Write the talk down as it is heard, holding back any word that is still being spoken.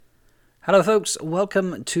Hello folks,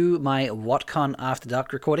 welcome to my WhatCon After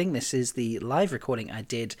Dark recording. This is the live recording I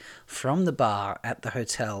did from the bar at the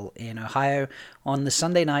hotel in Ohio on the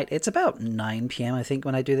Sunday night. It's about 9 p.m. I think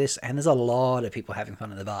when I do this, and there's a lot of people having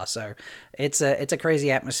fun in the bar, so it's a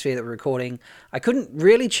crazy atmosphere that we're recording. I couldn't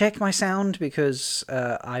really check my sound because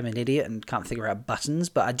I'm an idiot and can't figure out buttons,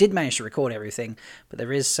 but I did manage to record everything, but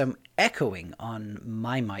there is some echoing on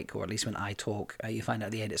my mic, or at least when I talk. You find out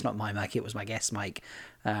at the end it's not my mic, it was my guest mic.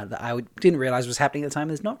 That I didn't realize was happening at the time.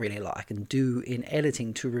 There's not really a lot I can do in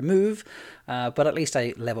editing to remove, but at least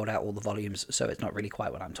I leveled out all the volumes, so it's not really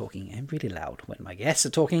quite when I'm talking and really loud when my guests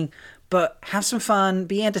are talking. But have some fun,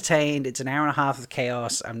 be entertained. It's an hour and a half of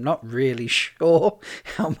chaos. I'm not really sure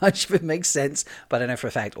how much of it makes sense, but I know for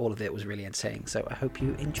a fact all of it was really entertaining, so I hope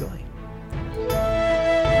you enjoy.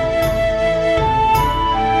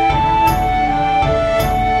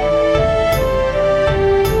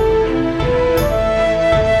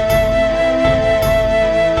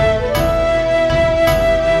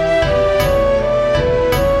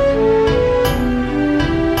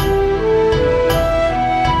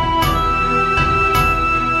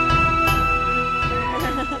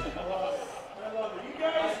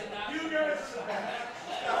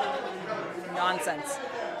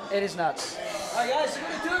 It is nuts. All right, guys, we're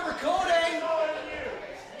going to do a recording.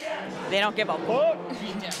 They don't give a fuck.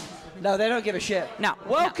 No, they don't give a shit. No.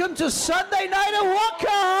 Welcome to Sunday night at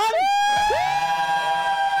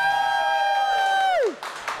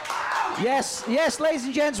WhatCon. Yes, ladies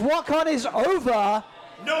and gents, WhatCon is over.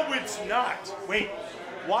 No, it's not. Wait,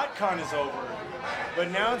 WhatCon is over.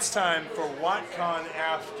 But now it's time for WhatCon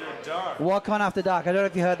After Dark. WhatCon After Dark. I don't know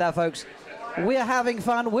if you heard that, folks. We're having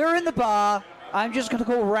fun. We're in the bar. I'm just going to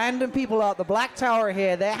call random people out. The Black Tower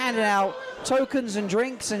here. They're handing out tokens and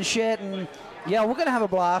drinks and shit. And, yeah, we're going to have a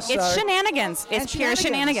blast. It's shenanigans. It's pure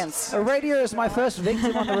shenanigans. Radio is my first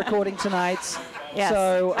victim on the recording tonight. Yes.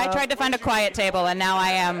 So, I tried to find a quiet table, and now I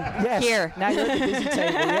am here. Now you're at the busy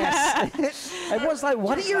table, yes. Everyone's like,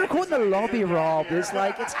 what are you recording in the lobby, Rob? It's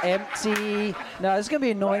like, it's empty. No, it's going to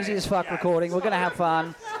be a noisy as fuck recording. We're going to have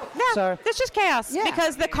fun. Yeah, so, it's just chaos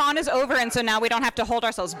because the con is over, and so now we don't have to hold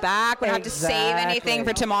ourselves back. We don't have to save anything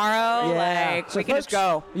for tomorrow. Yeah. Like, so we can folks, just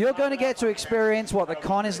go. You're going to get to experience what the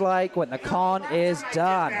con is like when the con is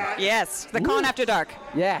done. Yes, the con after dark.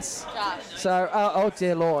 Yes. So, oh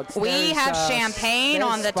dear Lord. We have champagne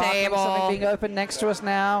on the table. Something being opened next to us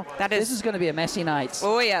now. This is going to be a messy night.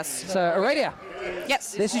 Oh, yes. So, Aradia.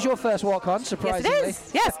 Yes. This is your first WhatCon, surprisingly.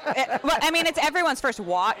 Yes, it is. Yes. Well, I mean, it's everyone's first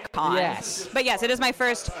WhatCon. Yes. But yes, it is my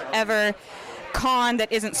first ever con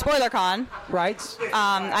that isn't SpoilerCon. Right.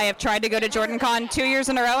 I have tried to go to JordanCon 2 years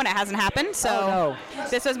in a row, and it hasn't happened. So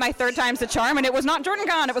this was my third time's the charm, and it was not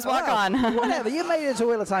JordanCon. It was WhatCon. Whatever. You made it to a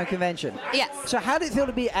Wheel of Time convention. Yes. So how did it feel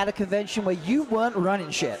to be at a convention where you weren't running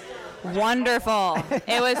shit? Wonderful.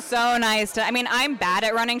 It was so nice to, I mean, I'm bad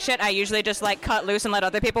at running shit. I usually just like cut loose and let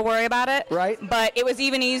other people worry about it. Right. But it was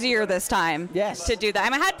even easier this time. Yes. To do that. I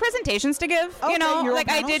mean, I had presentations to give, Okay, you know, you're on like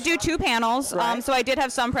I panels? did do 2 panels. Right. So I did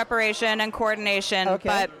have some preparation and coordination, Okay.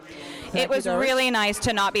 but it was really nice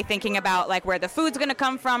to not be thinking about like where the food's going to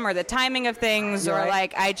come from or the timing of things or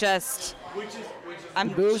like I just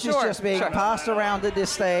Booze is just being passed around at this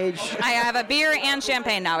stage. I have a beer and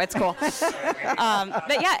champagne now. It's cool.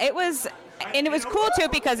 But yeah, it was. And it was cool, too,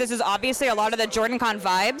 because this is obviously a lot of the JordanCon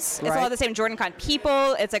vibes. It's a lot of the same JordanCon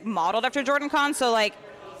people. It's, like, modeled after JordanCon. So, like,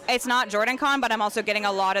 it's not JordanCon, but I'm also getting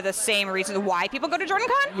a lot of the same reasons why people go to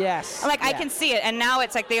JordanCon. Yes. Like, I can see it. And now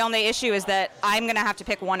it's, like, the only issue is that I'm going to have to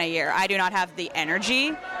pick one a year. I do not have the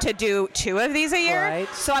energy to do 2 of these a year. Right.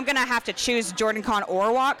 So I'm going to have to choose JordanCon or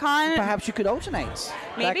WhatCon. Perhaps you could alternate.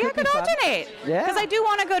 Maybe I could alternate. Yeah. Because I do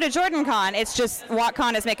want to go to JordanCon. It's just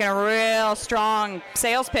WhatCon is making a real strong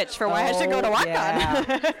sales pitch for why I should go to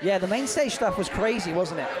WhatCon. Yeah, the main stage stuff was crazy,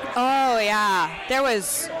 wasn't it? Oh, yeah.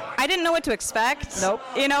 I didn't know what to expect. Nope.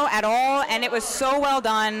 You know, at all. And it was so well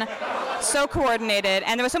done, so coordinated.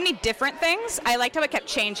 And there were so many different things. I liked how it kept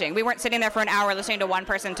changing. We weren't sitting there for an hour listening to one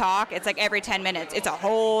person talk. It's like every 10 minutes. It's a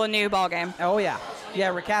whole new ballgame. Oh, yeah. Yeah,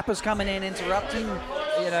 Recappa's coming in, interrupting,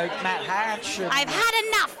 Matt Hatch. I've had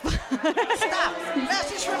enough. Stop.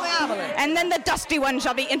 Message from Amelie. And then the dusty one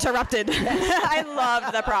shall be interrupted. I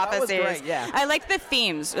love the prophecies. That was great, yeah. I like the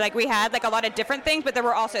themes. Like we had like a lot of different things, but there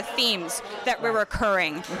were also themes that were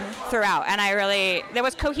recurring throughout. And there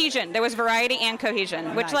was cohesion. There was variety and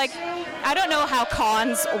cohesion, which I don't know how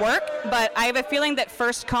cons work, but I have a feeling that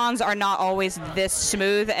first cons are not always this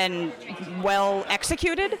smooth and well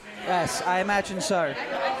executed. Yes, I imagine so.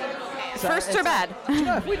 So Firsts are bad. You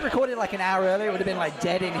know, if we'd recorded like an hour earlier, it would have been like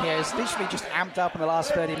dead in here. It's literally just amped up in the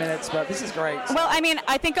last 30 minutes, but this is great. So. Well, I mean,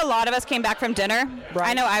 I think a lot of us came back from dinner. Right.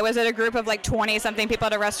 I know I was at a group of like 20-something people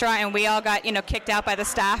at a restaurant, and we all got, kicked out by the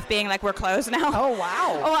staff being like, we're closed now. Oh,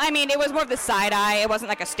 wow. Well, I mean, it was more of the side eye. It wasn't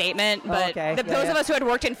like a statement, but Okay. those of us who had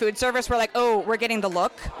worked in food service were like, oh, we're getting the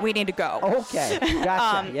look. We need to go. Okay,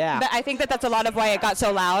 gotcha, yeah. But I think that's a lot of why it got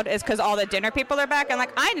so loud is because all the dinner people are back, and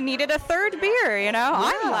like, I needed a third beer,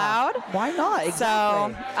 I'm loud. Why not?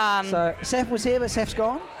 Exactly. So Seth was here, but Seth's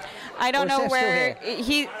gone? I don't Or know Seth's where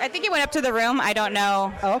still I think he went up to the room. I don't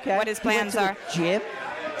know what his He went plans to the are. gym?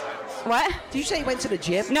 What? Did you say he went to the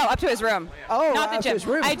gym? No, up to his room. Oh, not up the to gym. his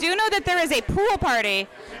room. I do know that there is a pool party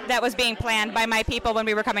that was being planned by my people when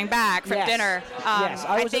we were coming back from Yes. dinner. Yes,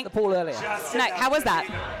 I was at the pool earlier. How was that?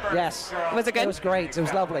 Yes. Was it good? It was great. It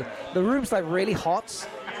was lovely. The room's like really hot,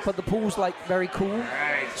 but the pool's like very cool.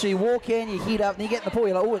 So you walk in, you heat up, and you get in the pool,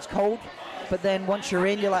 you're like, oh, it's cold. But then once you're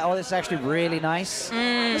in, you're like, oh, this is actually really nice.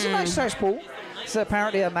 It's a nice sized pool. So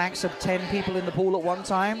apparently a max of 10 people in the pool at one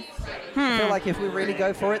time. I feel like if we really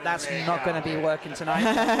go for it, that's not going to be working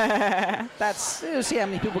tonight. We'll see how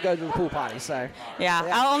many people go to the pool party. So Yeah,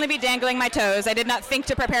 I'll only be dangling my toes. I did not think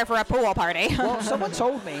to prepare for a pool party. Well, someone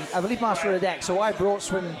told me, I believe Master of the Deck, so I brought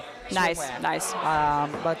swimwear. Nice.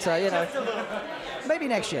 But maybe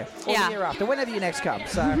next year or the year after, whenever you next come.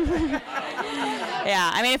 So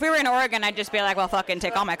Yeah, I mean, if we were in Oregon, I'd just be like, well, fucking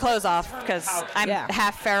take all my clothes off because I'm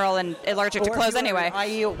half feral and allergic to or if clothes you were anyway. an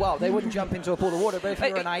IEL, well, they wouldn't jump into a pool of water, but if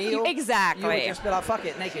you were an IEL, Exactly. you would just be like, fuck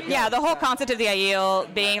it, naked. Yeah, the whole So, concept of the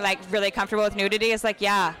IEL being like really comfortable with nudity is like,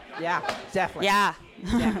 yeah, definitely. yeah.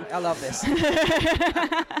 Yeah, I love this.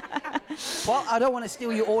 Well, I don't want to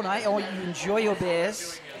steal you all night. I want you to enjoy your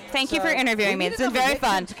beers. Thank you for interviewing me. It's been very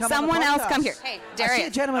fun. Someone else come here. Hey, I see a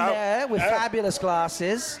gentleman there with fabulous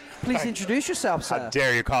glasses. Please introduce yourself, sir. How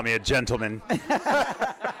dare you call me a gentleman?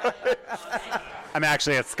 I'm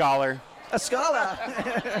actually a scholar. A scholar.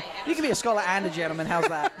 You can be a scholar and a gentleman. How's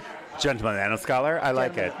that? Gentleman and a scholar? I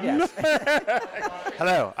like it. Yes.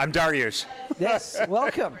 Hello, I'm Dariush. Yes,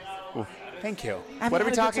 welcome. Thank you. Have What you are we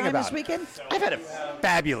had a good talking time about? this weekend? I've had a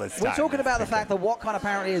fabulous time. We're talking this about the weekend. fact that WhatCon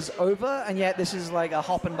apparently is over, and yet this is like a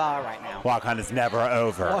hop and bar right now. WhatCon is never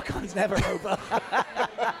over. WhatCon's never over.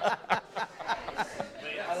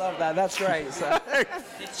 I love that. That's great. So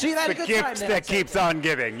you had The a good gift time then, that so- keeps on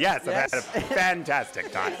giving. Yes, Yes. I've had a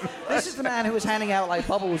fantastic time. This is the man who was handing out like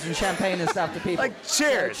bubbles and champagne and stuff to people. Like,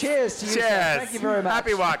 cheers. So, cheers to you. sir. Cheers. Thank you very much.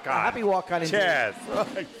 Happy WhatCon. Happy WhatCon indeed. Cheers.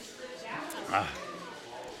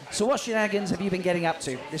 So what shenanigans have you been getting up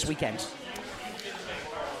to this weekend?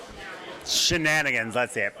 Shenanigans,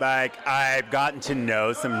 let's see it. Like, I've gotten to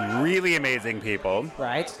know some really amazing people.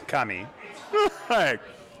 Right. Kami. Like,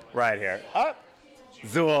 right here. Oh,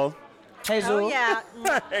 Zool. Hey, Zul. Oh, yeah.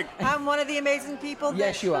 I'm one of the amazing people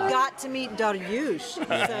Yes, that you are. got to meet Dariush. So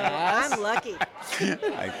I'm lucky.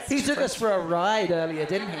 He took us for a ride earlier,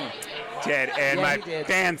 didn't he? Did in Yeah, my he did.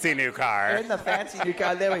 fancy new car. In the fancy new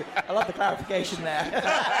car. There we go. I love the clarification there.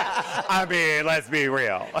 I mean, let's be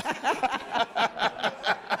real.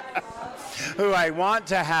 Who I want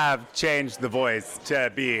to have change the voice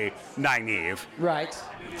to be naive, Right.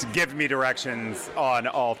 to give me directions on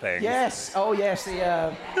all things. Yes. Oh, yes.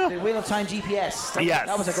 The Wheel of Time GPS. Yes.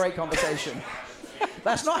 That was a great conversation.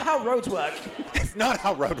 That's not how roads work. It's not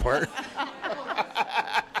how road works.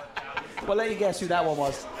 Well, let you guess who that one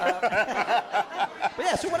was. But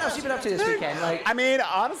yeah, so what else have you been up to this weekend? Like, I mean,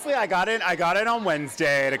 honestly, I got in on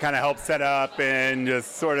Wednesday to kind of help set up and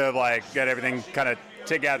just sort of like get everything kind of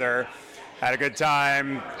together. Had a good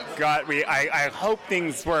time. I hope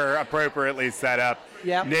things were appropriately set up.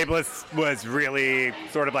 Yeah. Nablus was really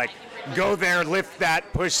sort of like, go there, lift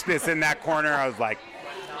that, push this in that corner. I was like,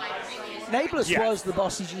 Nablus Yes. was the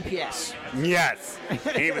bossy GPS. yes,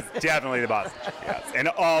 he was definitely the boss. Yes, in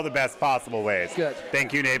all the best possible ways. Good.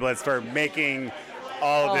 Thank you, Nablus, for making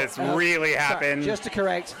all of this really happen. Sorry, just to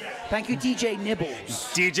correct, thank you, DJ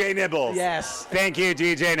Nibbles. DJ Nibbles. Yes. Thank you,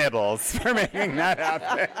 DJ Nibbles, for making that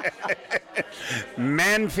happen.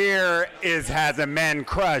 Manfear has a man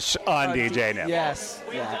crush on DJ Nibbles. Yes.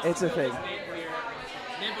 Yeah, it's a thing.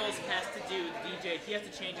 Nibbles has to do DJ. He has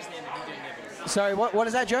to change his name to DJ Nibbles. Sorry, what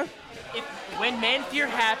is that, Joe? When Manfear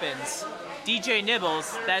happens, DJ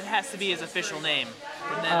Nibbles, that has to be his official name.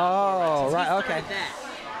 From then Oh, on. right, He okay. started that.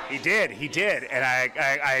 He did, and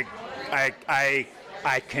I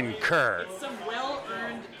concur. Some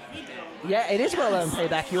well-earned payback. Yeah, it is well-earned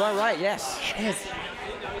payback. You are right, yes.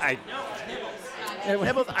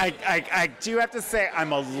 Nibbles, I do have to say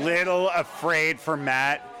I'm a little afraid for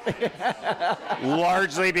Matt,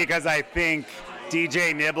 largely because I think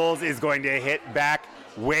DJ Nibbles is going to hit back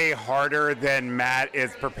way harder than Matt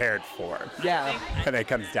is prepared for. Yeah. When it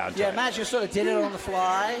comes down to Yeah, it. Matt just sort of did it on the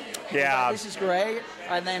fly. Yeah. Like, this is great.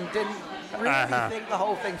 And then didn't really think the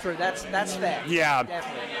whole thing through. That's fair. Yeah.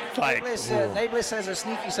 Definitely. Like, Nate Bliss has a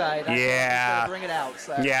sneaky side. That's Yeah. Bring it out.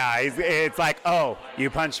 So. Yeah, it's like, oh, you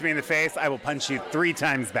punched me in the face, I will punch you 3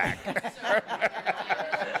 times back.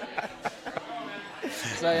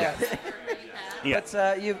 So, yeah. Yes.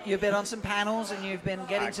 But you've been on some panels and you've been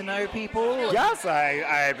getting to know people. Yes,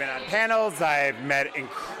 I've been on panels. I've met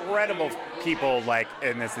incredible people like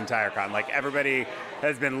in this entire con. Like everybody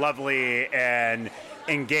has been lovely and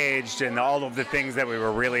engaged in all of the things that we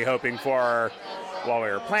were really hoping for while we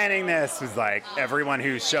were planning this. Was like everyone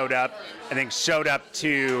who showed up, I think, showed up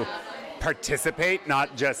to participate,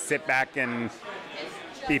 not just sit back and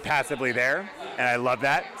be passively there. And I love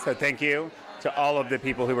that. So thank you to all of the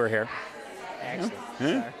people who were here. Excellent.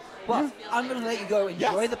 So, well, I'm going to let you go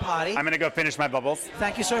enjoy the party. I'm going to go finish my bubbles.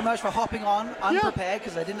 Thank you so much for hopping on unprepared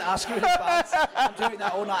because I didn't ask you in advance. I'm doing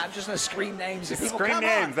that all night. I'm just going to scream names. Just People, scream come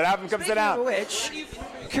names on. and have them come sit down. Speaking of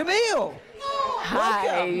which, Camille.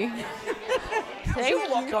 Hi. How's your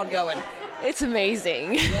walk-on going? It's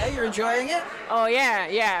amazing. Yeah, you're enjoying it? Oh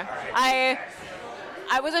yeah.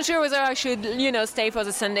 I wasn't sure whether I should, stay for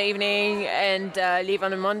the Sunday evening and leave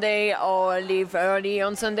on a Monday or leave early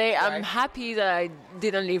on Sunday. Right. I'm happy that I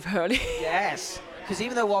didn't leave early. Yes. Because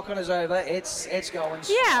even though walk-on is over, it's going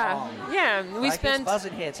strong. Yeah. It's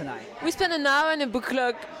buzzing here tonight. We spent an hour in a book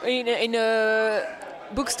club in a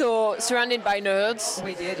bookstore surrounded by nerds.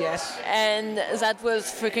 We did, yes. And that was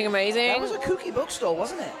freaking amazing. That was a kooky bookstore,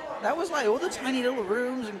 wasn't it? That was like all the tiny little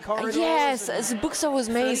rooms and corridors. Yes, and the bookstore was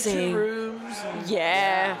amazing. 32 rooms. And,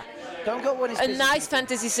 Yeah. Don't go when it's A busy. nice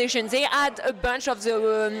fantasy section. They had a bunch of the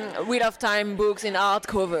Wheel of Time books in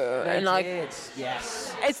hardcover, They and like did.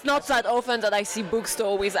 Yes. it's not that often that I see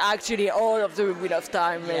bookstore with actually all of the Wheel of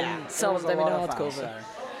Time Yeah, and some it of was a them in lot of fun, hardcover.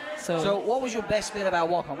 So what was your best bit about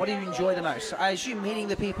Walk-On? What do you enjoy the most? I assume meeting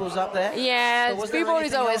the people's up there. Yeah, But was there people is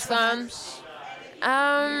anything always else fun.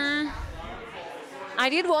 perhaps? I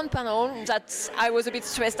did one panel that I was a bit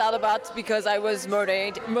stressed out about because I was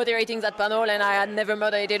moderating that panel and I had never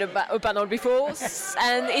moderated a panel before.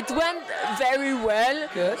 And it went very well.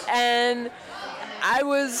 Good. And I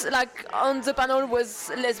was like, on the panel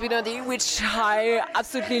was Lesbian Odie, which I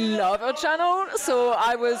absolutely love her channel. So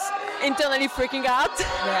I was internally freaking out.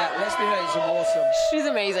 Yeah, let's be honest, it's awesome. She's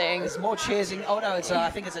amazing. There's more cheersing. Oh no, it's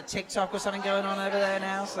I think it's a TikTok or something going on over there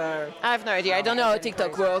now. So I have no idea. I don't know how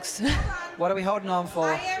TikTok works. what are we holding on for?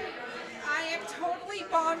 I am totally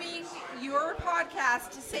bombing your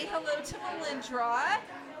podcast to say hello to Melindra.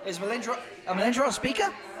 Is Melindra on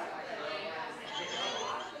speaker?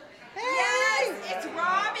 Yes, it's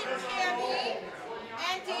Rob and Tammy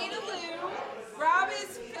and Dana Lou. Rob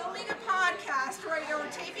is filming a podcast right now. We're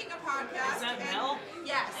taping a podcast. Is that Mel?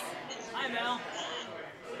 Yes. Hi, Mel.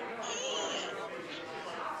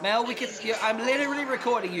 Mel, I'm literally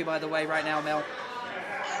recording you, by the way, right now, Mel.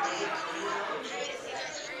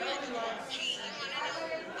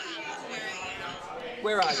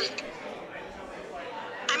 Where are you?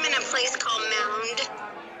 I'm in a place called Mound.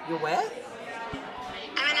 You're where?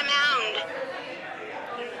 I'm in a mound.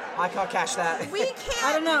 I can't catch that. We can't.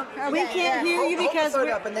 I don't know. We can't hear you because hold the phone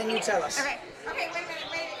we're... up and then you tell us. Okay, wait a minute,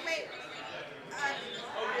 wait.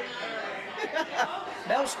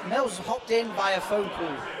 Mel's hopped in via phone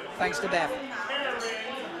call, thanks to Beth.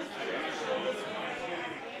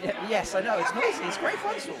 Yeah, yes, I know, it's noisy. It's great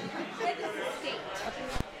fun still.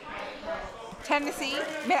 Tennessee.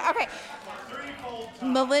 Okay.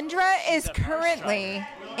 Melindra is currently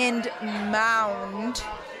in Mound,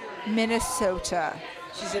 Minnesota.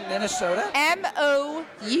 She's in Minnesota? Mound.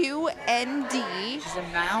 She's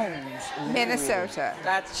in Mound. Ooh. Minnesota.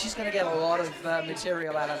 She's going to get a lot of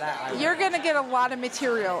material out of that. You're going to get a lot of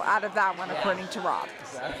material out of that one, according to Rob.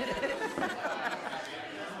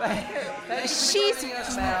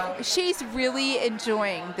 She's really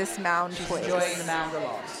enjoying this mound place. Enjoying the mound a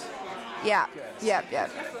lot. Yeah.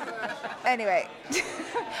 Yep. Anyway.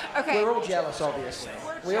 Okay. We're all jealous, obviously.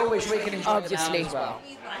 We all wish we could enjoy Obviously. the mound as well.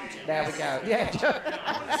 There we go. Yeah.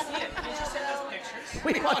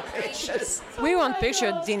 We want pictures. We want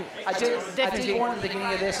pictures. I did warn at the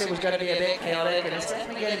beginning of this it was going to be a bit chaotic, and it's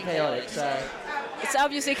definitely getting chaotic, so... It's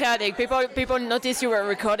obviously chaotic. People noticed you were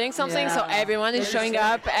recording something, so Yeah. everyone is showing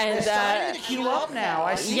up, and They're starting to queue up now.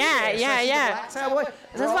 I see yeah. this.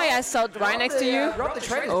 That's why I sat right next to you. Rob the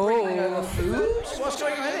Trader's bringing over food. What's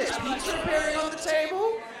going on? Is pizza appearing on the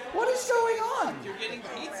table? What is going on? You're getting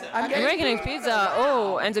pizza. I'm We're getting pizza.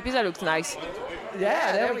 Oh, and the pizza looks nice.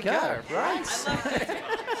 Yeah, there we go. Right.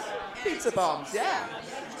 Pizza bombs, yeah.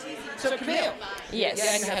 So, Camille. Yes.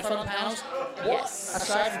 Yeah, and you had fun on panels? What, Yes.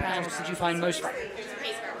 aside from panels, did you find most fun?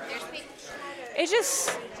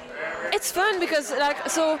 It's fun because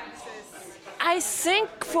I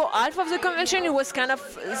think for half of the convention it was kind of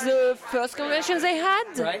the first convention they had,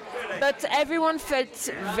 Right. but everyone felt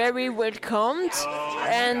very welcomed,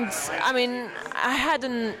 and I mean I had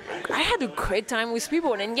a great time with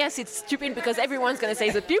people. And yes, it's stupid because everyone's gonna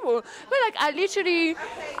say the people, but like I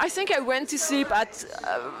think I went to sleep at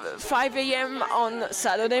 5 a.m. on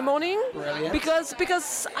Saturday morning. Brilliant.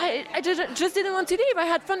 because I just didn't want to leave. I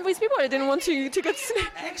had fun with people. I didn't want to go to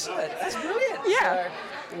sleep. Excellent. That's brilliant. Yeah.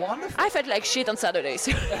 So, wonderful. I felt like shit on Saturdays.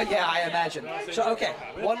 Yeah, I imagine. So, okay,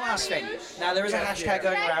 one last thing. Now, there is a hashtag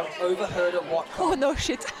going around, overheard at WhatCon. Oh no,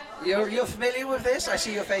 shit. You're familiar with this? I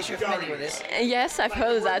see your face, you're familiar with this. Yes, I've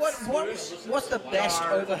heard that. What's the best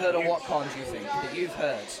overheard at WhatCon, do you think, that you've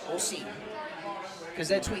heard or seen? Because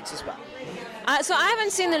they're tweets as well. So I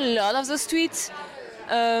haven't seen a lot of those tweets.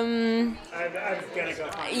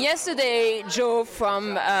 Yesterday, Joe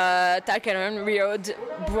from Talcanon Riod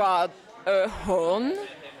brought a horn.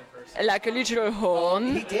 Like a literal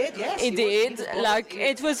horn. He did, yes. He did. Like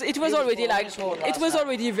it was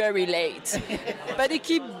already very late. But he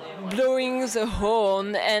kept blowing the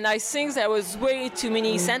horn, and I think there was way too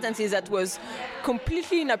many sentences that was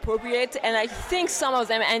completely inappropriate, and I think some of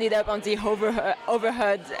them ended up on the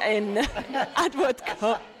overheard in at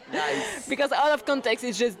WhatCon. Nice. Because out of context,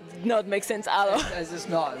 it just not make sense at all. It's just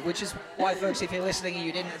not. Which is why, folks, if you're listening and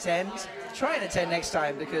you didn't attend, try and attend next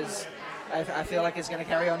time, because I feel like it's going to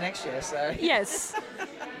carry on next year. So Yes.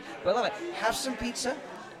 But love it. Have some pizza.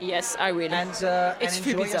 Yes, I will. And It's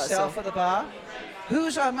free enjoy pizza, yourself so. at the bar.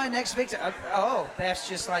 Who's my next victim? Oh, Beth's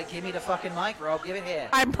just like, give me the fucking mic, Rob. Give it here.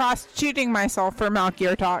 I'm prostituting myself for Mount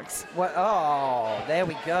Gear Talks. What? Oh, there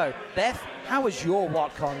we go. Beth, how has your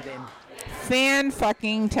WhatCon been?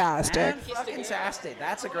 Fan-fucking-tastic. Fan-fucking-tastic.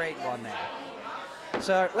 That's a great one there.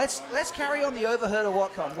 So let's carry on the overheard at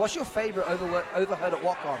WhatCon. What's your favorite overheard at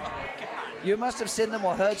WhatCon? You must have seen them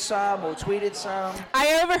or heard some or tweeted some.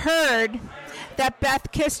 I overheard that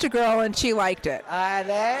Beth kissed a girl and she liked it.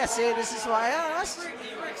 There, see, this is why I asked.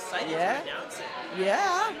 You were excited Yeah. to announce it.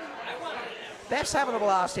 Yeah. Beth's having a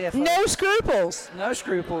blast here. Folks. No scruples. No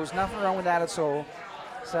scruples. Nothing wrong with that at all.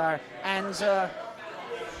 So, and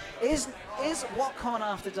is WhatCon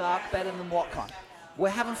After Dark better than WhatCon? We're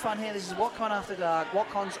having fun here. This is WhatCon After Dark.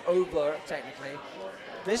 WhatCon's over, technically.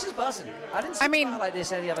 This is buzzing. I didn't see a bar like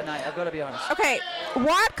this any other night, I've got to be honest. Okay,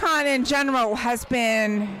 WhatCon in general has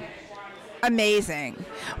been amazing.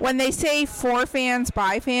 When they say for fans,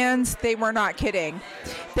 by fans, they were not kidding.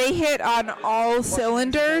 They hit on all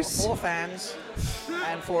cylinders. 4 fans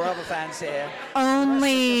and 4 other fans here.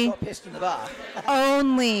 Only, Got pissed in the bar.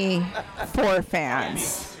 only 4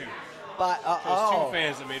 fans. But, There's 2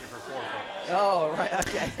 fans that made it for 4 fans. Oh, right,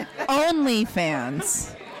 okay. Only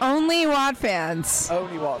fans. Only Watt fans.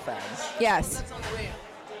 Only Watt fans. Yes.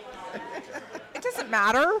 It doesn't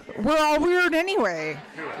matter. We're all weird anyway.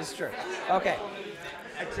 It's true. Okay.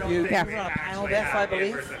 You were on a panel, Beth, I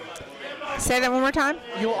believe. Say that one more time.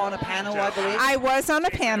 You were on a panel, I believe. I was on a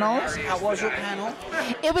panel. How was your panel?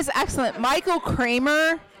 It was excellent. Michael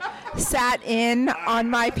Kramer sat in on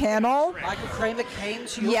my panel. Michael Kramer came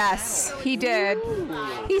to your Yes, he did.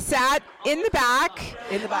 He sat in the back.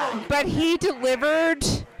 In the back. But he delivered.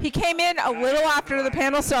 He came in a little after the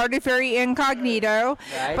panel started, very incognito.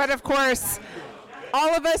 Right. But of course,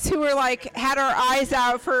 all of us who were like had our eyes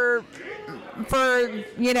out for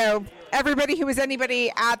everybody who was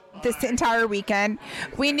anybody at this entire weekend.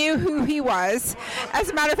 We knew who he was. As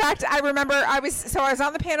a matter of fact, I remember I was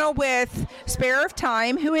on the panel with Spare of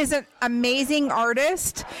Time, who is an amazing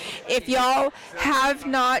artist. If y'all have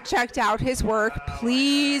not checked out his work,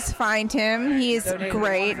 please find him. He is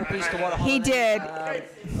great. He did.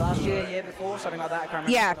 Last year before, something like that. I can't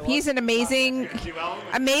remember. Yeah, he's an amazing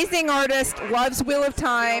artist, loves Wheel of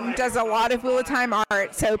Time, does a lot of Wheel of Time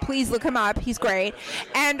art, so please look him up. He's great.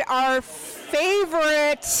 And our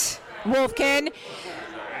favorite Wolfkin,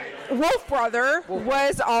 Wolf Brother,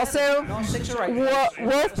 was also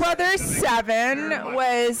Wolf Brother 7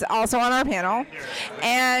 was also on our panel.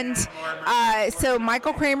 And so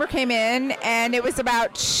Michael Kramer came in, and it was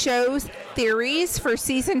about show theories for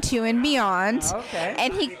season 2 and beyond. Okay.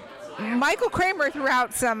 And Michael Kramer threw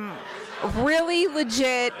out some really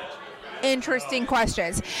legit interesting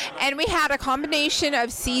questions, and we had a combination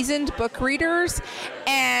of seasoned book readers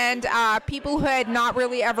and people who had not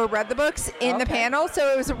really ever read the books in the panel,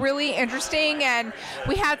 so it was really interesting, and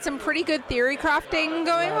we had some pretty good theory crafting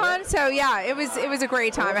going on. So yeah, it was a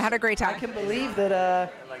great time. I had a great time. I can believe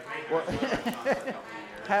that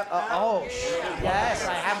Yes,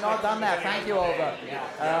 I have not done that. Thank you, Olva.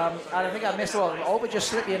 I think I missed one. Olva just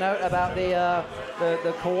slipped me a note about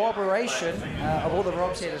the cooperation of all the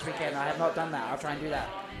Robs here this weekend. I have not done that. I'll try and do that.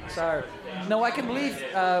 So, no, I can believe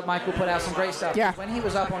Michael put out some great stuff. Yeah. When he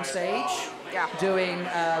was up on stage doing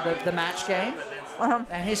the match game,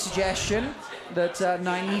 and his suggestion that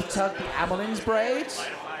Nynaeve tuck Amelin's braids,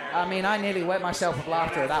 I mean, I nearly wet myself with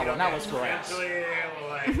laughter at that one. That was great. So,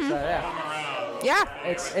 yeah.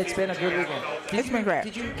 It's been a good weekend. It's been great.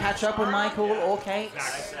 Did you catch up with Michael or Kate?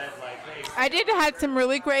 I did have some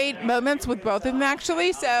really great moments with both of them,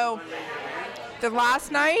 actually. So the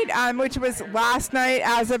last night, which was last night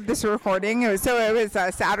as of this recording, it was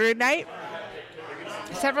Saturday night.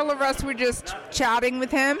 Several of us were just chatting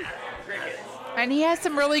with him. And he has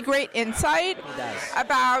some really great insight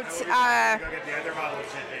about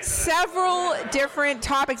several different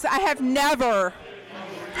topics. I have never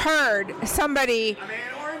heard somebody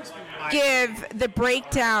give the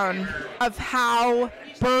breakdown of how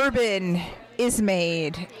bourbon is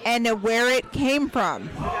made and where it came from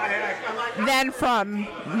than from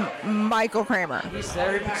Michael Kramer. He's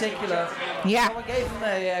very particular. Yeah. Someone gave him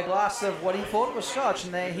a glass of what he thought was scotch,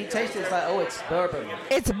 and then he tasted it. It's like, oh, it's bourbon.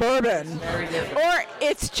 It's bourbon. It's very different. Or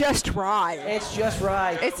it's just rye. It's just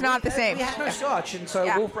rye. It's not the same. We had no scotch, and so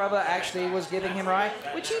Wolf Brother actually was giving him rye,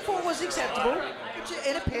 which he thought was acceptable. Which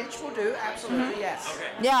in a pinch will do, absolutely, yes.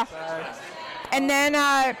 Yeah. And then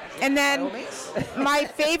my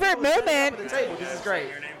favorite moment. This is great.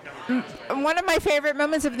 One of my favorite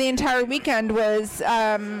moments of the entire weekend was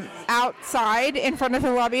outside in front of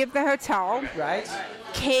the lobby of the hotel. Right.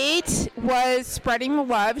 Kate was spreading the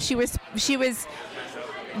love. She was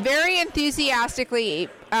very enthusiastically.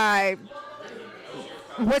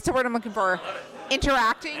 What's the word I'm looking for?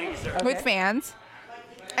 Interacting with fans,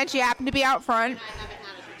 and she happened to be out front.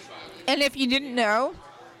 And if you didn't know,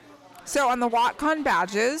 so on the WatCon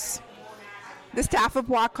badges, the staff of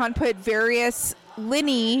WatCon put various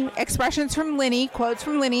expressions from Linny, quotes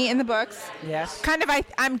from Linny in the books. Yes. Kind of,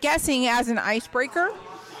 I'm guessing, as an icebreaker.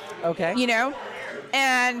 Okay. You know?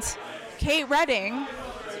 And Kate Redding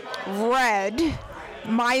read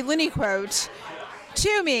my Linny quote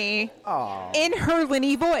to me in her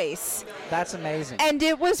Linny voice. That's amazing. And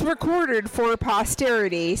it was recorded for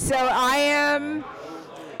posterity. So I am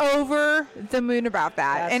over the moon about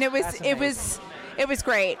that. And it was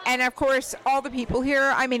great. And of course, all the people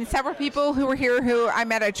here, I mean, several people who were here who I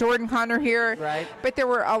met at JordanCon are here. Right. But there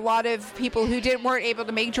were a lot of people who weren't able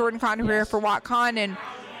to make JordanCon who were here for WatCon. And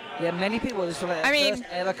yeah, many people. This was I mean, first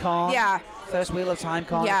ever con. Yeah. First Wheel of Time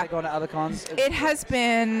con. Yeah. They've gone to other cons. It has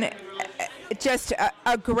been just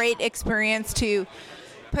a great experience to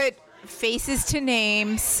put faces to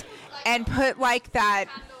names and put like that,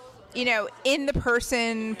 you know, in the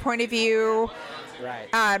person point of view. Right.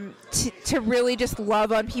 To really just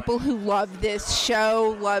love on people who love this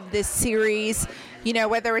show, love this series. You know,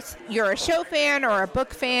 whether you're a show fan or a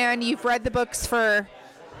book fan, you've read the books for.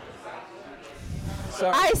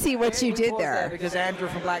 Sorry. I see what you did there. Because Andrew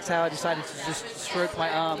from Black Tower decided to just stroke my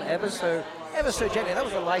arm ever so gently. That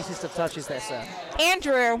was the lightest of touches there, sir.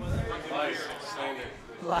 Andrew.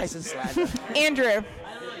 License slander. Andrew,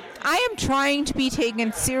 I am trying to be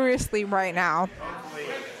taken seriously right now.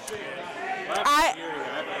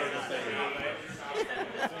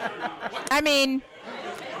 I mean,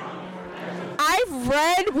 I've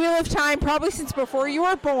read Wheel of Time probably since before you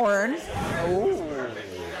were born. Ooh.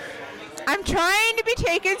 I'm trying to be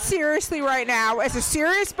taken seriously right now as a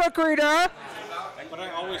serious book reader. But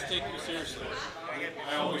I always take you seriously.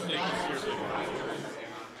 I always take you seriously.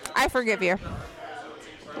 I forgive you.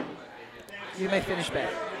 You may finish,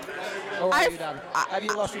 Beth. Or are you done? Have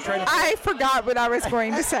you lost your train of thought? I forgot what I was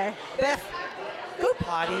going to say. Beth, go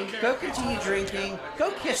potty. Go continue drinking.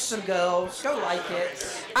 Go kiss some girls. Go like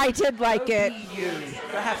it. I did like it. Be you.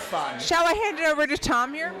 Go have fun. Shall I hand it over to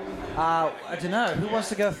Tom here? I don't know. Who wants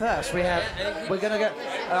to go first? We're going to go.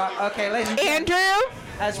 Okay, ladies and gentlemen. Andrew?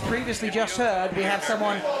 As previously just heard, we have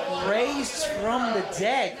someone raised from the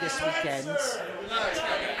dead this weekend.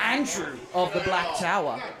 Andrew of the Black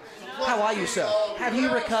Tower. How are you, sir? Have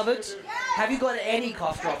you recovered? Have you got any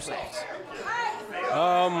cough drops left?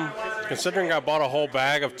 Considering I bought a whole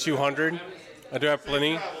bag of 200, I do have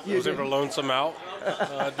plenty. I was able to loan some out.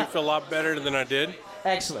 I do feel a lot better than I did.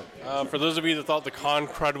 Excellent. For those of you that thought the con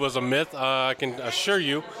crud was a myth, I can assure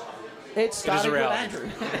you it is a reality. Andrew.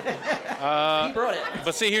 He brought it.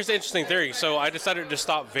 But see, here's the interesting theory. So I decided to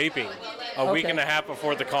stop vaping a week and a half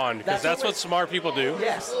before the con because that's what smart people do.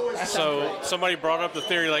 Yes. So somebody brought up the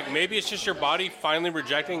theory, like maybe it's just your body finally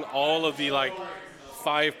rejecting all of the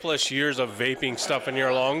 5+ years of vaping stuff in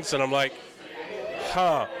your lungs, and I'm like,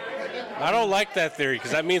 I don't like that theory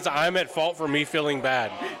because that means I'm at fault for me feeling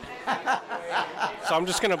bad. So I'm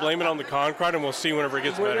just going to blame it on the con crowd, and we'll see whenever it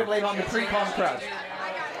gets We're better. going to blame it on the pre-con crowd.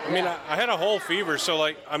 I mean, I had a whole fever, so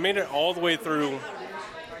like I made it all the way through.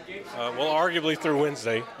 Arguably through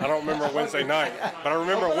Wednesday. I don't remember Wednesday night, but I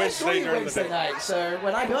remember Wednesday during the day. Night, so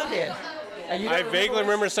when I got here, I vaguely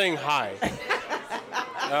remember saying hi.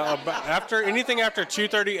 After anything after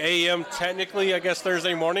 2:30 a.m., technically, I guess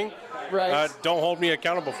Thursday morning. Right. Don't hold me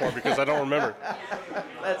accountable for it because I don't remember.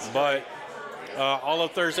 But all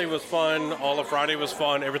of Thursday was fun. All of Friday was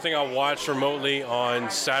fun. Everything I watched remotely on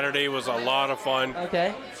Saturday was a lot of fun.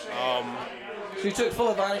 Okay. So you took full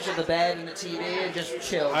advantage of the bed and the TV and just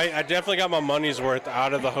chilled. I definitely got my money's worth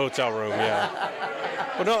out of the hotel room, yeah.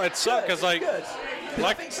 But no, it sucked because, like,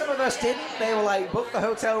 I think some of us didn't. They were like, booked the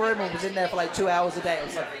hotel room and was in there for like 2 hours a day or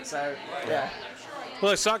something. So, yeah.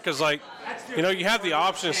 Well, it sucked because, like, you know, you have the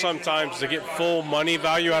option sometimes to get full money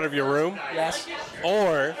value out of your room. Yes.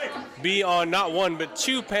 Or be on not one, but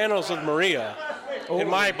 2 panels with Maria. And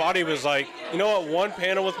my body was like, you know what, 1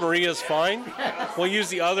 panel with Maria is fine. We'll use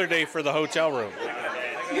the other day for the hotel room.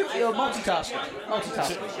 You're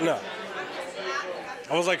multitasking. No.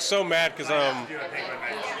 I was like so mad because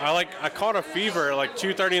I caught a fever at like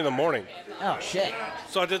 2:30 in the morning. Oh shit.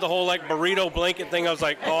 So I did the whole like burrito blanket thing. I was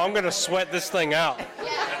like, oh, I'm gonna sweat this thing out.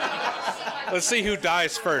 Let's see who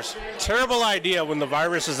dies first. Terrible idea when the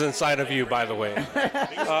virus is inside of you, by the way.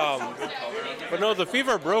 But no, the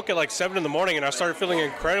fever broke at like 7 in the morning, and I started feeling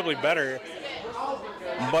incredibly better.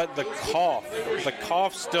 But the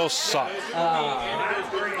cough still sucked.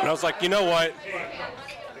 And I was like, you know what?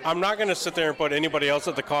 I'm not going to sit there and put anybody else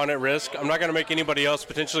at the con at risk. I'm not going to make anybody else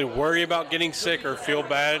potentially worry about getting sick or feel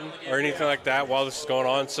bad or anything like that while this is going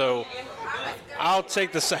on. So I'll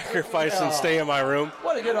take the sacrifice and stay in my room.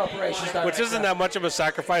 What a good operation. Which isn't that much of a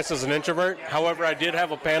sacrifice as an introvert. However, I did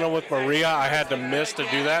have a panel with Maria. I had to miss to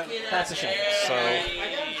do that. That's a shame. So,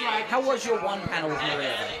 how was your one panel with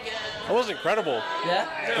Maria? It was incredible. Yeah?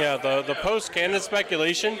 Yeah, the post-canon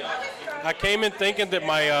speculation. I came in thinking that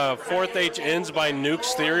my fourth H ends by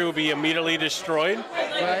Nuke's theory would be immediately destroyed.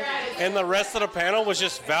 Right. And the rest of the panel was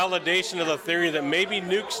just validation of the theory that maybe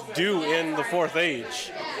nukes do end the fourth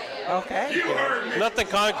age. Okay. Nothing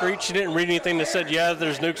concrete. She didn't read anything that said, yeah,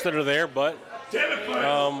 there's nukes that are there, but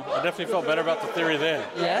I definitely felt better about the theory then.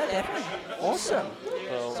 Yeah, definitely. Awesome.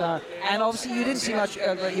 So, and obviously you didn't see much,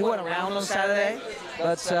 you weren't around on Saturday,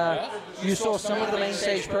 but you saw some of the main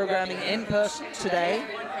stage programming in person today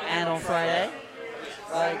and on Friday.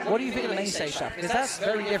 What do you think of the main stage stuff? Because that's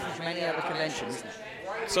very different from any other convention, isn't it?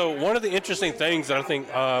 So one of the interesting things that I think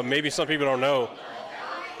maybe some people don't know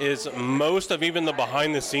is most of even the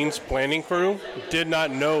behind-the-scenes planning crew did not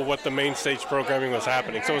know what the main stage programming was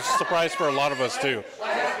happening. So it was a surprise for a lot of us, too.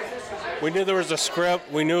 We knew there was a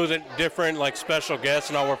script. We knew that different, like, special guests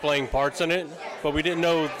and all were playing parts in it, but we didn't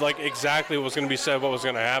know, like, exactly what was going to be said, what was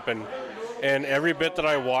going to happen. And every bit that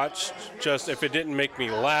I watched, just if it didn't make me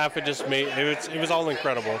laugh, it was all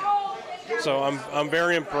incredible. So I'm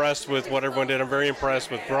very impressed with what everyone did. I'm very impressed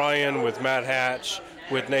with Brian, with Matt Hatch,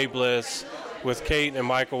 with Nay Bliss, with Kate and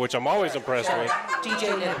Michael, which I'm always impressed with.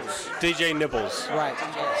 DJ Nibbles. DJ Nibbles. Right,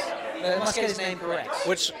 yes. Let's get his name correct.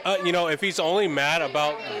 Which, if he's only mad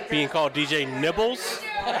about being called DJ Nibbles,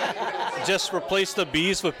 just replace the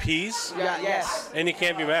B's with P's. Yeah, yes. And he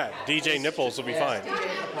can't be mad. DJ Nipples will be fine. DJ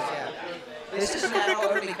Nipples, yeah. This is now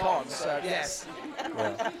only cons, so yes.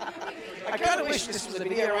 Yeah. I kind of wish this was a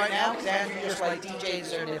video right now, because Andrew just like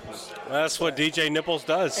DJs their nipples. That's what DJ Nipples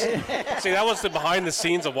does. See, that was the behind the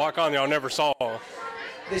scenes of Walk On y'all never saw.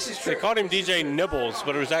 This is true. They called him DJ Nibbles,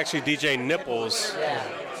 but it was actually DJ Nipples. Yeah.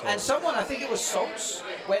 And someone, I think it was Salts,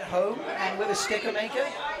 went home and with a sticker maker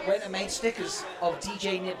went and made stickers of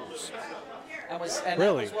DJ Nibbles. And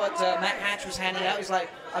really? That was what Matt Hatch was handing out. He's like,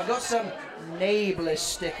 I've got some Nabless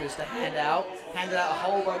stickers to hand out. Handed out a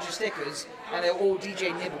whole bunch of stickers, and they're all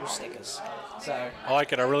DJ Nibbles stickers. So I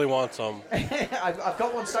like it. I really want some. I've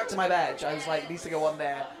got one stuck to my badge. I was like, needs to go on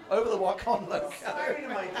there over the Walk-On logo.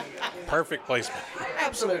 Perfect placement.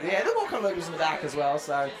 Absolutely, yeah. The Walk-On logo's in the back as well.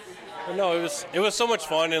 So no, it was so much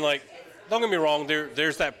fun, and like, don't get me wrong.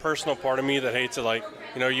 There's that personal part of me that hates it. Like,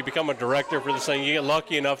 you become a director for this thing. You get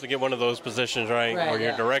lucky enough to get one of those positions, right? Where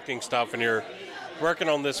you're directing stuff and you're working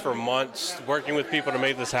on this for months, working with people to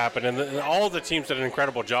make this happen, and all the teams did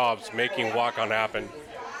incredible jobs making Walk-On happen.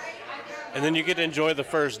 And then you get to enjoy the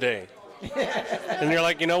first day. And you're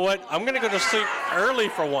like, you know what? I'm going to go to sleep early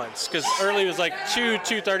for once, because early was like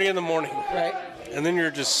 2:30 in the morning. Right. And then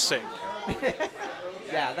you're just sick.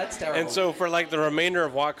 Yeah, that's terrible. And so for like the remainder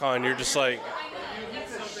of Walk-On, you're just like,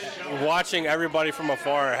 watching everybody from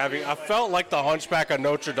afar. I felt like the Hunchback of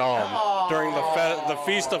Notre Dame during the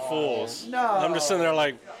Feast of Fools. No. I'm just sitting there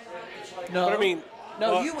like, No. But I mean,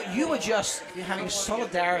 no, well, you were just having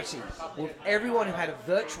solidarity with everyone who had a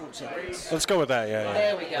virtual ticket. Let's go with that. Yeah.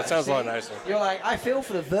 There we go. That sounds See? a lot nicer. You're like, I feel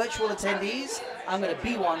for the virtual attendees. I'm going to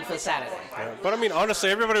be one for Saturday. Yeah. But I mean, honestly,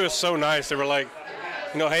 everybody was so nice. They were like,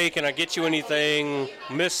 hey, can I get you anything?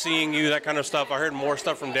 Miss seeing you, that kind of stuff. I heard more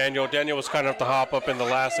stuff from Daniel. Daniel was kind enough to hop up in the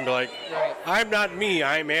last and be like, I'm not me,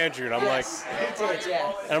 I'm Andrew. And I'm like,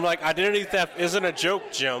 and I'm like, identity theft isn't a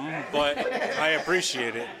joke, Jim, but I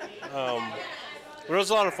appreciate it. It was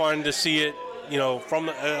a lot of fun to see it, from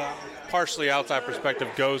a partially outside perspective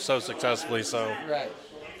go so successfully. So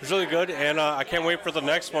it's really good, and I can't wait for the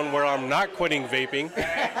next one where I'm not quitting vaping.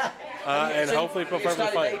 And so hopefully you prefer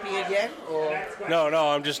started fight. vaping again, or No,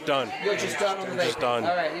 I'm just done. you're just done on the vaping? Just done.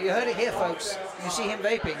 All right, you heard it here, folks. You see him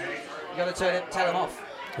vaping, you got to tell him off.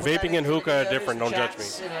 Vaping and hookah are different. Don't judge me.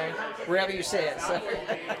 Wherever you see it. So.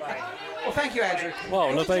 Well, thank you, Andrew.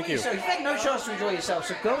 Well, no, thank Enjoy you. yourself. You've had no chance to enjoy yourself,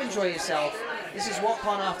 so go enjoy yourself. This is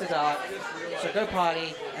WhatCon After Dark, so go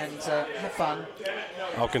party and have fun.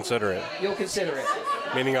 I'll consider it. You'll consider it.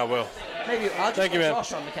 Meaning I will. Maybe I'll just Thank you, put man.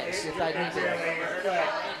 Josh on the case if I need to.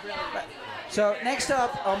 So next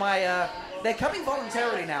up on my, they're coming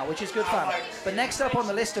voluntarily now, which is good fun. But next up on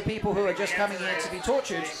the list of people who are just coming here to be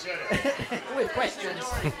tortured with questions,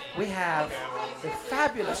 we have the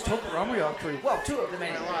fabulous Talk Romeo crew. Well, two of them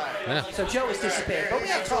anyway. Yeah. So Joe has disappeared, but we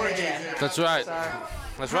have Tom and Jen. That's right.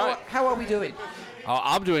 That's right. How are we doing?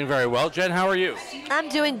 I'm doing very well. Jen, how are you? I'm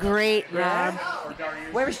doing great, Rob.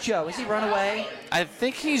 Where is Joe? Has he run away? I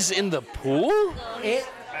think he's in the pool.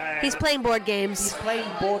 He's playing board games. He's playing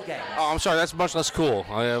board games. Oh, I'm sorry. That's much less cool.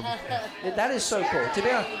 That is so cool. To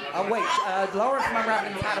be honest, wait, Lauren from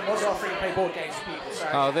Unwrapping the Pattern was offering to play board games to people. So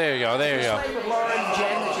Oh, there you go. There you Just go. play with Lauren and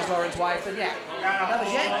Jen, which is Lauren's wife, and yeah, another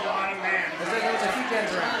Jen. There's a few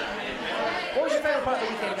Jens around. What was your favorite part of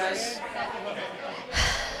the weekend, guys?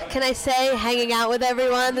 Can I say hanging out with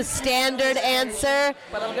everyone? The standard answer.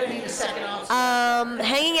 But I'm going to need a second answer.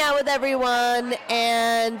 Hanging out with everyone,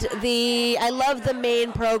 and I love the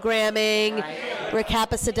main programming. Rick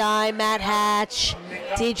Capacidai, Matt Hatch,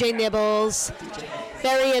 DJ Nibbles.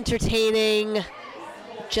 Very entertaining.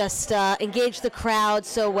 Just engaged the crowd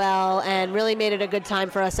so well, and really made it a good time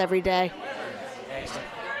for us every day. Excellent.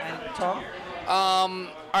 And Tom?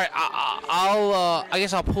 All right, I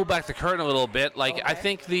guess I'll pull back the curtain a little bit. I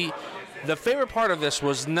think the favorite part of this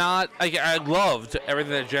was not. I loved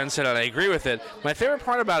everything that Jen said, and I agree with it. My favorite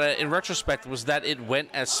part about it, in retrospect, was that it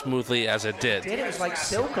went as smoothly as it did. It was like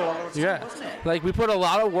silk all the time, Yeah, wasn't it? we put a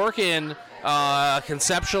lot of work in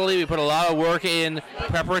conceptually. We put a lot of work in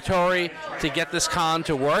preparatory to get this con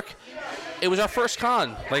to work. It was our first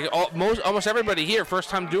con. Almost everybody here, first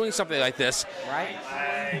time doing something like this. Right.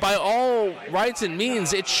 By all rights and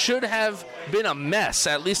means, it should have been a mess,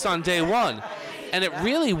 at least on day one. And it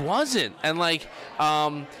really wasn't. And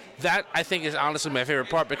that, I think, is honestly my favorite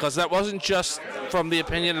part, because that wasn't just from the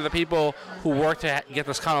opinion of the people who worked to get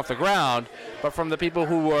this con off the ground, but from the people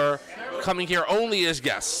who were coming here only as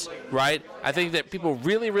guests, right? I think that people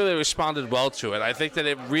really, really responded well to it. I think that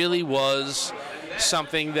it really was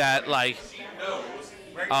something that,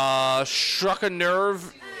 struck a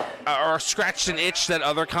nerve or scratched an itch that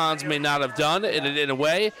other cons may not have done in a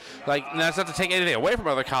way. That's not to take anything away from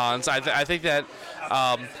other cons. I think that,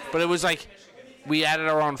 but it was we added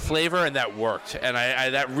our own flavor, and that worked, and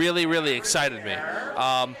that really, really excited me.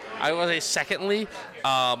 I will say, secondly,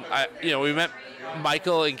 we met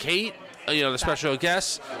Michael and Kate, the special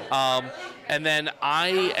guests, and then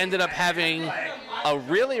I ended up having a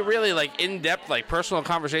really, really in-depth, personal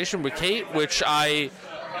conversation with Kate, which I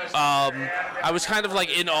was kind of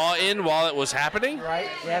in awe while it was happening. Right.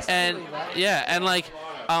 Yes. And yeah, and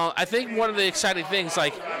I think one of the exciting things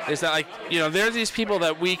is that there are these people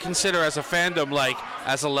that we consider as a fandom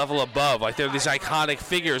as a level above. They're these iconic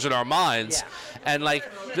figures in our minds, and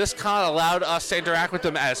this con allowed us to interact with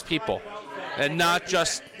them as people, and not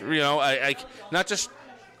just not just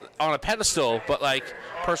on a pedestal, but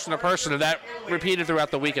person to person, and that repeated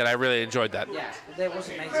throughout the weekend. I really enjoyed that. Yeah, that was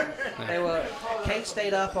amazing. Kate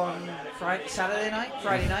stayed up on Friday night?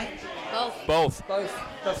 Both. But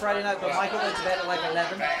Friday night, but Michael went to bed at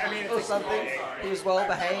 11 or something. He was well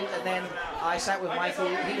behaved, and then I sat with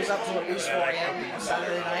Michael. He was up to at least 4 a.m. on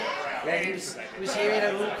Saturday night. Yeah, he was here in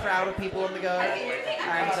a little crowd of people on the go, and he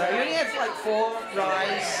only had 4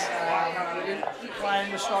 ryes. He didn't keep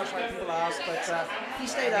playing the scotch like people asked, but he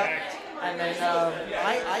stayed up. And then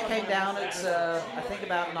I came down at, I think,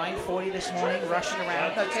 about 9:40 this morning, rushing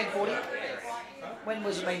around. No, 10:40. When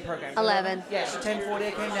was the main program? 11. Yeah, so 10:40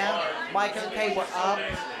 they came down. Michael and Kate were up.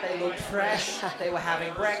 They looked fresh. They were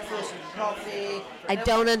having breakfast and coffee. I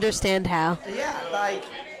don't understand how. Yeah, like,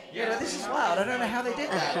 this is wild. I don't know how they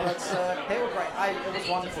did that, but they were great. It was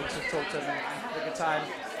wonderful to talk to them and have a good time.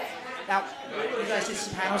 Now, you guys did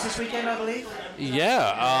some panels this weekend, I believe?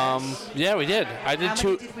 Yeah, yeah, we did. I did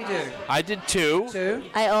two. How many did we do? I did two. Two?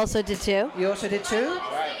 I also did 2. You also did 2?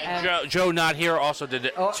 Joe, not here, also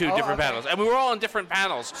did two different panels. And we were all on different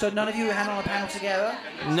panels. So none of you had on a panel together?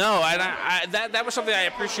 No, and that was something I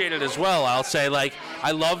appreciated as well. I'll say, like,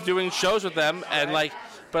 I love doing shows with them, and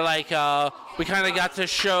we kind of got to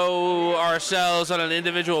show ourselves on an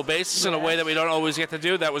individual basis in a way that we don't always get to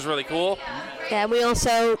do. That was really cool. Yeah, and we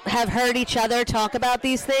also have heard each other talk about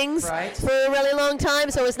these things for a really long time,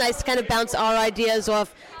 so it was nice to kind of bounce our ideas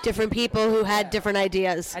off different people who had different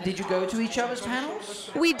ideas. And did you go to each other's panels?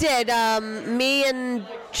 We did. Me and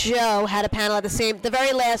Joe had a panel at the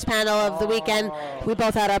very last panel of the weekend. We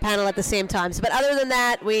both had our panel at the same time. But other than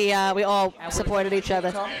that, we all supported each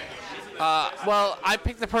other. Well, I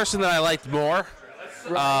picked the person that I liked more.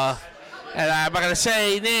 And I'm not going to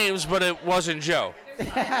say names, but it wasn't Joe.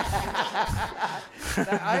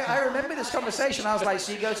 I remember this conversation. I was like,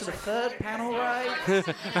 so you go to the third panel, right?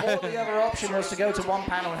 Or the other option was to go to one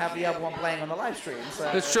panel and have the other one playing on the live stream. So.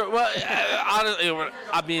 That's true. Well, honestly,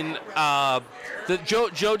 I mean,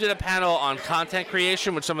 Joe did a panel on content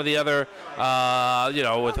creation with some of the other,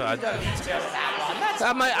 with.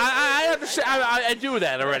 I understand. I do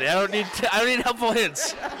that already. I don't need helpful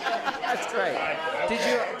hints. That's great.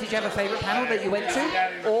 Did you have a favorite panel that you went to,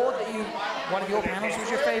 or that one of your panels was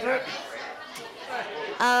your favorite?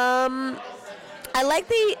 I like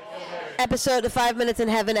the 5 Minutes in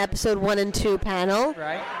Heaven, episode 1 and 2 panel.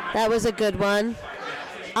 Right. That was a good one.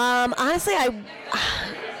 Honestly,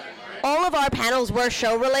 all of our panels were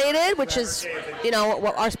show related, which is,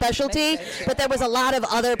 our specialty. But there was a lot of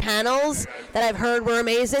other panels that I've heard were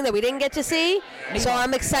amazing that we didn't get to see. So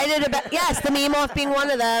I'm excited about. Yes, the Meme Off being one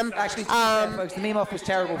of them. Actually, folks, the Meme Off was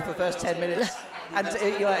terrible for the first 10 minutes. And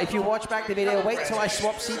if you watch back the video, wait till I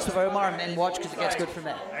swap seats with Omar and then watch because it gets good from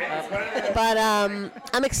there. But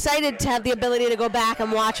I'm excited to have the ability to go back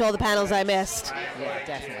and watch all the panels I missed. Yeah,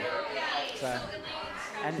 definitely. So,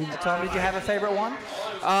 and Tom, did you have a favorite one?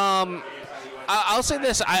 I'll say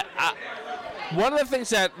this. One of the things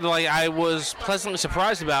that I was pleasantly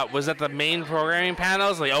surprised about was that the main programming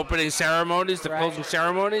panels, the opening ceremonies, the closing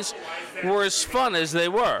ceremonies, were as fun as they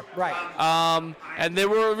were. Right. And they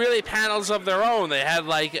were really panels of their own. They had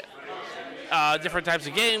different types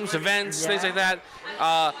of games, events, things like that.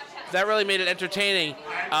 That really made it entertaining.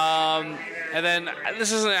 And then I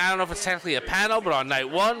don't know if it's technically a panel, but on night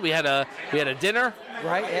 1 we had a dinner.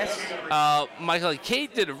 Right. Yes. Michael and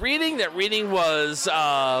Kate did a reading. That reading was.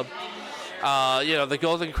 The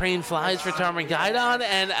Golden Crane Flies for Tarmangaidon,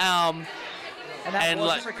 and that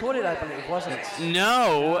wasn't recorded, I believe, wasn't it?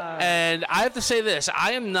 No, and I have to say this: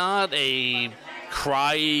 I am not a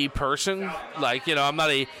cry person. I'm not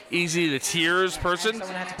a easy to tears person.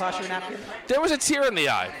 Someone had to pass you a napkin? There was a tear in the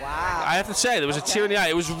eye. Wow! I have to say, there was a tear in the eye.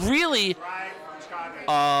 It was really.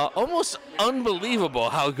 Almost unbelievable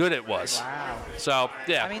how good it was. Wow! So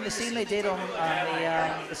yeah. I mean, the scene they did on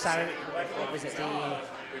the Saturday. What was it? The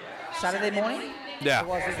Saturday morning? Yeah. It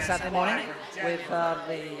was the Saturday morning with the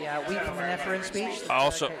Week from the Nephilim speech.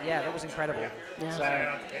 Also. Yeah, that was incredible. Yeah. So,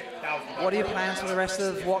 what are your plans for the rest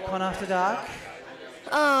of WhatCon After Dark?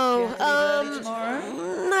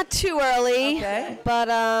 Not too early. Okay. But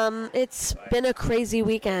it's been a crazy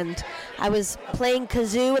weekend. I was playing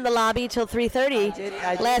kazoo in the lobby till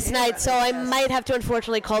 3:30 last night, so I might have to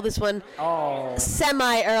unfortunately call this one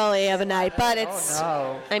semi-early of a night. But it's,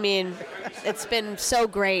 I mean, it's been so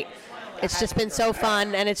great. It's just been so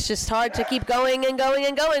fun, and it's just hard to keep going and going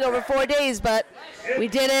and going over 4 days, but we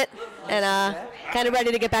did it, and kind of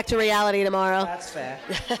ready to get back to reality tomorrow. That's fair.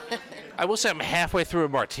 I will say I'm halfway through a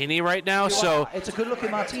martini right now, so it's a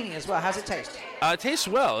good-looking martini as well. How's it taste? It tastes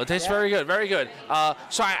well. It tastes very good, very good.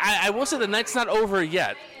 So I will say the night's not over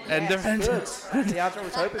yet. And good. The answer I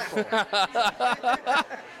was hoping for.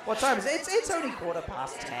 What time is it? It's only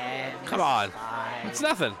 10:15. Come on, it's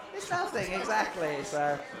nothing. It's nothing, exactly.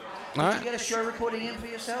 So. Did you get a show recording in for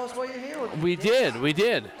yourselves while you're here? We did.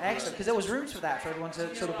 Excellent, because there was rooms for that for everyone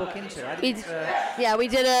to sort of book into. We did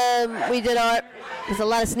our. There's a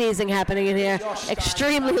lot of sneezing happening in here.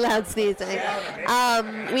 Extremely loud sneezing.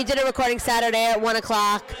 We did a recording Saturday at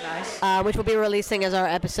 1:00, which we'll be releasing as our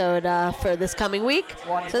episode for this coming week.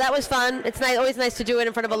 Wonderful. So that was fun. It's always nice to do it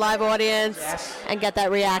in front of a live audience and get that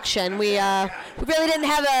reaction. We really didn't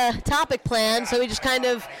have a topic planned, so we just kind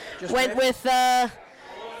of went with.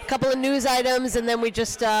 couple of news items, and then we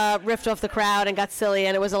just riffed off the crowd and got silly,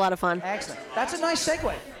 and it was a lot of fun. Excellent. That's a nice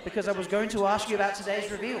segue, because I was going to ask you about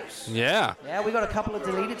today's reveals. Yeah. Yeah, we got a couple of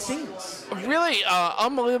deleted scenes. Really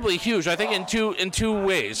unbelievably huge. I think in two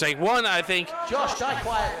ways. Like, one, I think... Josh, die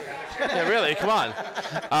quietly. Yeah, really, come on.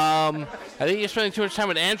 I think you're spending too much time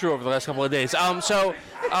with Andrew over the last couple of days. So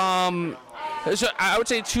I would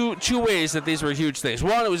say two ways that these were huge things.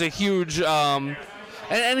 One, it was a huge...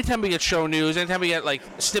 and anytime we get show news, anytime we get like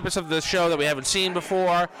snippets of the show that we haven't seen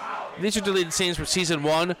before, these are deleted scenes from season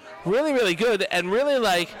 1. Really, really good, and really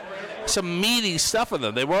like some meaty stuff in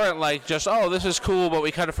them. They weren't like just, oh, this is cool, but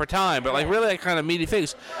we cut it for time, but like really like kind of meaty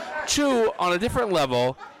things. 2, on a different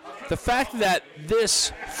level, the fact that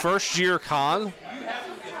this first-year con,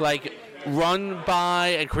 like run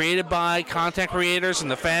by and created by content creators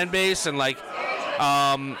and the fan base, and like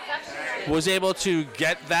was able to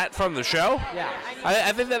get that from the show. Yeah.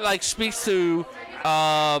 I think that like speaks to.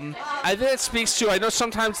 I think it speaks to. I know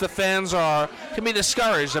sometimes the fans can be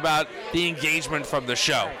discouraged about the engagement from the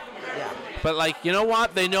show. Yeah. But like, you know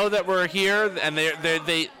what? They know that we're here, and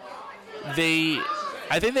they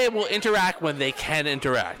I think they will interact when they can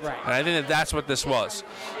interact. Right. And I think that's what this was.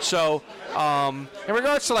 So, in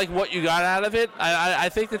regards to like what you got out of it, I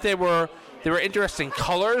think that they were interesting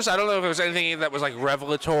colors. I don't know if there was anything that was like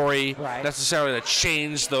revelatory necessarily that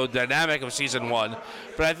changed the dynamic of season 1,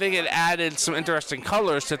 but I think it added some interesting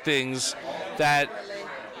colors to things that.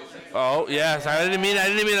 Oh yes, I didn't mean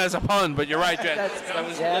it as a pun, but you're right, Jen.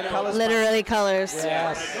 That was literally colors.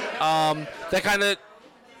 Yes. That kind of,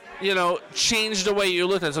 changed the way you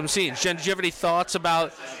looked at some scenes. Jen, did you have any thoughts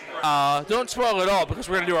about? Don't spoil it all because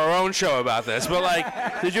we're going to do our own show about this. But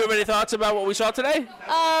like, did you have any thoughts about what we saw today?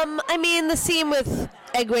 I mean, the scene with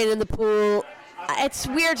Egwene in the pool. It's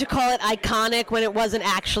weird to call it iconic when it wasn't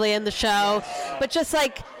actually in the show, but just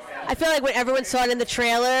like, I feel like when everyone saw it in the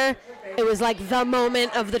trailer, it was like the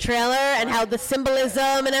moment of the trailer and how the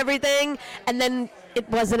symbolism and everything, and then it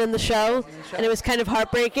wasn't in the show, and it was kind of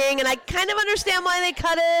heartbreaking, and I kind of understand why they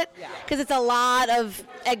cut it, because it's a lot of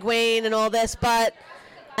Egwene and all this, but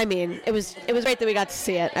I mean, it was great that we got to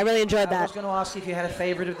see it. I really enjoyed that. I was going to ask you if you had a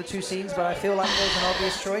favorite of the two scenes, but I feel like there's an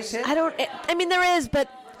obvious choice here. I mean, there is, but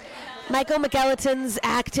Michael McElligot's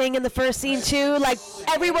acting in the first scene too, like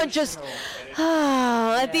everyone just,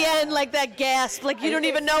 at the end, like that gasp, like you don't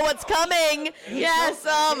even know what's coming. Yes,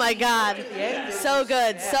 oh my God. So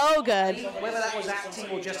good, so good. Whether that was acting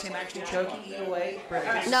or just him actually choking, either way,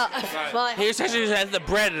 brilliant. No, well, He essentially just had the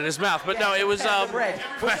bread in his mouth, but no, it was bread.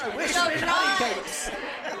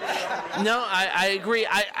 No, I agree.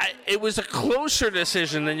 It was a closer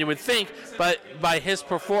decision than you would think, but by his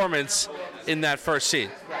performance in that first scene,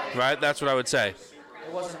 right? That's what I would say.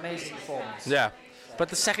 It was an amazing performance. Yeah. But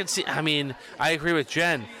the second scene, I mean, I agree with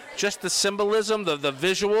Jen. Just the symbolism, the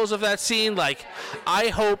visuals of that scene, like, I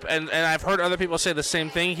hope, and I've heard other people say the same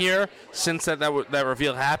thing here since that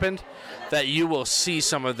reveal happened, that you will see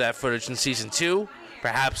some of that footage in Season 2,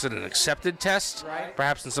 perhaps in an accepted test,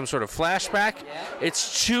 perhaps in some sort of flashback.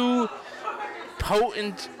 It's too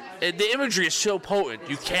potent. The imagery is so potent.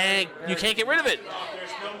 You can't get rid of it.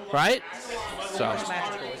 Right? So,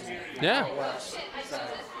 yeah.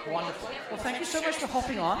 Wonderful. Well, thank you so much for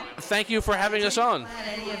hopping on. Thank you for having us on.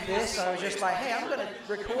 Any of this, I was just like, hey, I'm going to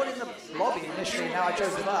record in the lobby initially. Now I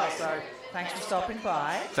chose the bar, so thanks for stopping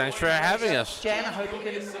by. Thanks for having us. Jen, I hope you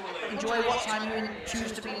can enjoy what time you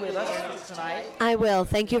choose to be with us tonight. I will.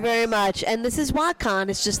 Thank you very much. And this is WatCon.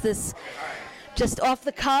 It's just off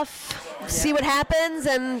the cuff, see what happens,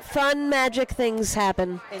 and fun magic things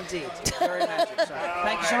happen. Indeed. Very magic. So,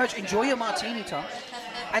 thank you so much. Enjoy your martini, Tom.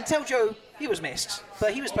 And tell Joe he was missed,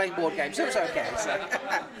 but he was playing board games, so it was okay. So.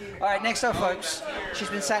 All right, next up, folks. She's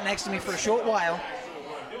been sat next to me for a short while,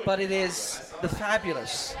 but it is the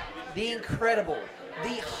fabulous, the incredible,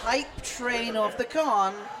 the hype train of the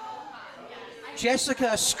con,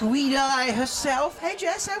 Jessica Squeed-Eye herself. Hey,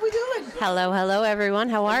 Jess, how we doing? Hello, everyone.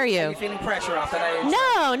 How are you? Are you feeling pressure after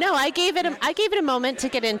that? No. I gave it a moment to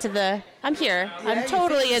get into the. I'm here. Yeah, I'm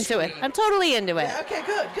totally into it. I'm totally into it. Yeah, okay,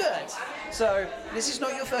 good. So this is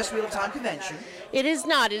not your first Wheel of Time convention. It is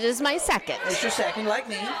not. It is my second. It's your second, like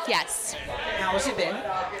me. Yes. How has it been?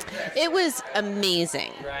 It was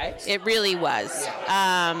amazing. Right. It really was.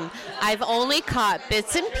 I've only caught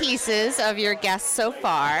bits and pieces of your guests so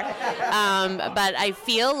far, but I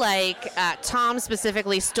feel like Tom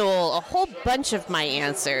specifically stole a whole bunch of my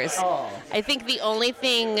answers. Oh. I think the only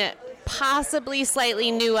thing possibly slightly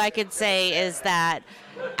new I could say is that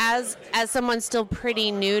as someone still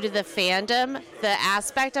pretty new to the fandom, the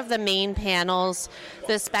aspect of the main panels,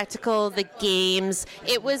 the spectacle, the games,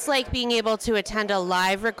 it was like being able to attend a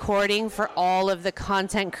live recording for all of the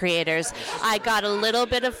content creators. I got a little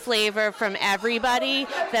bit of flavor from everybody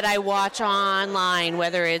that I watch online,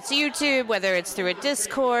 whether it's YouTube, whether it's through a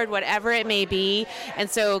Discord, whatever it may be. And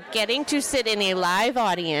so getting to sit in a live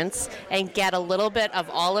audience and get a little bit of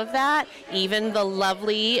all of that, even the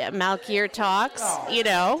lovely Malkier talks, you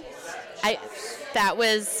know, that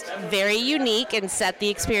was very unique and set the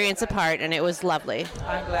experience apart, and it was lovely.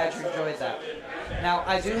 I'm glad you enjoyed that. Now,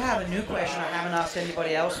 I do have a new question I haven't asked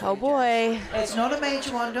anybody else. Oh, boy. It's not a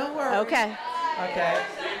major one, don't worry. Okay. Okay.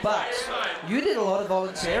 But you did a lot of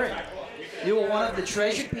volunteering. You were one of the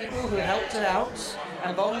treasured people who helped it out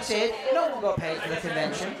and volunteered. No one got paid for the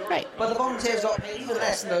convention. Right. But the volunteers got paid even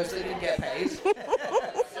less than those that didn't get paid.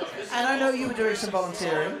 And I know you were doing some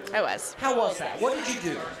volunteering. I was. How was that? What did you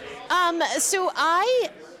do? So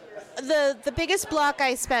the biggest block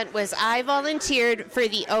I spent was I volunteered for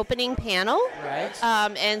the opening panel. Right.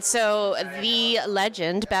 And so the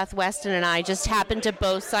legend, Beth Weston, and I just happened to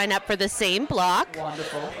both sign up for the same block.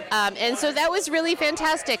 Wonderful. And so that was really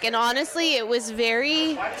fantastic. And honestly, it was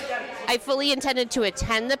I fully intended to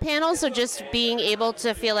attend the panel, so just being able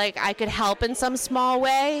to feel like I could help in some small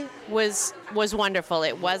way was wonderful.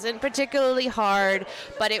 It wasn't particularly hard,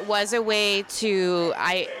 but it was a way to,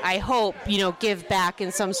 I hope, give back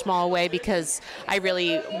in some small way, because I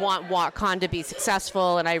really want WatCon to be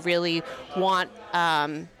successful, and I really want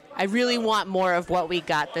more of what we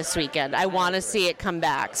got this weekend. I want to see it come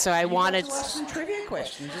back. So I wanted to ask some trivia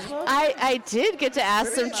questions as well. I did get to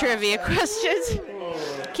ask some trivia questions.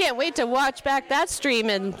 Can't wait to watch back that stream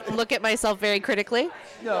and look at myself very critically.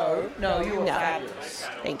 No, you were fabulous.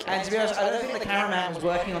 Thank you. And to be honest, I don't think the cameraman was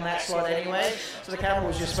working on that slot anyway, so the camera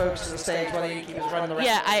was just focused to the stage while the innkeepers running the rest.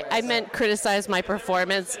 Yeah, of the I meant criticize my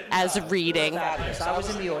performance as reading. Fabulous. I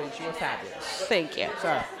was in the audience. You were fabulous. Thank you.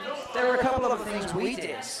 So, there were a couple of things we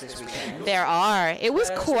did this weekend. There are. It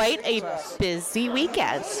was quite a busy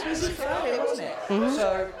weekend. Busy Friday, wasn't it? Mm-hmm.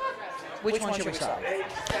 So, which one should we start with?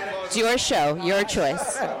 It's your show, your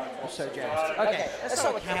choice. I'm so jealous. Okay, let's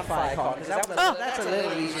start with Campfire Con, because that's a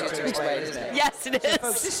little easier to explain, isn't it? Yes, it is. So,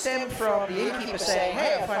 folks, this stemmed from the innkeeper saying,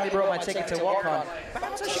 hey, I finally brought my ticket to WatCon.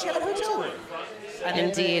 Perhaps I should get a hotel room. And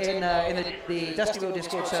indeed. In the Dusty Wheel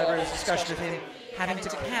Discord server, there's a discussion of him having to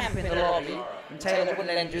camp in the lobby, and Taylor wouldn't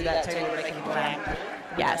let him do that. Taylor would make him camp.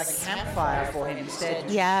 Yes. Like a campfire for him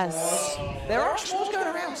instead. Yes. There are s'mores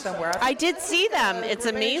going around somewhere. I did see them. It's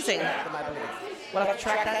amazing. We'll have to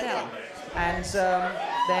track that down. And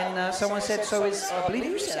then someone said, so is, I believe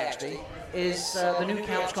you said actually, is the new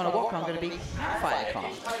CouchCon of WatCon going to be Campfire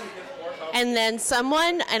Con? And then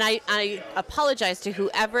someone, and I apologize to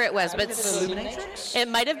whoever it was, but it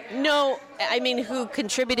might have, who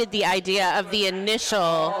contributed the idea of the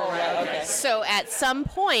initial. So at some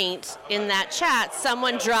point in that chat,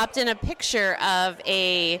 someone dropped in a picture of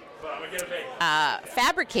a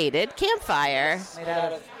fabricated campfire. Made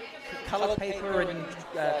out of colored paper and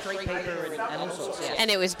crepe paper and all sorts. Yeah.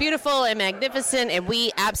 And it was beautiful and magnificent, and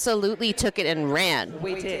we absolutely took it and ran.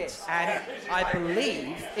 We did. And I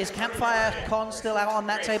believe, is Campfire Con still out on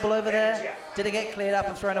that table over there? Did it get cleared up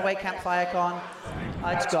and thrown away, Campfire Con?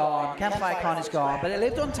 It's gone. Campfire Con is gone. But it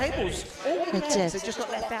lived on tables all weekend. It just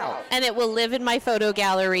got left out. And it will live in my photo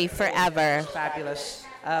gallery forever. Fabulous.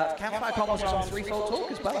 Campfire Con was on threefold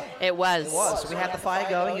talk as well. It was. It was. We had the fire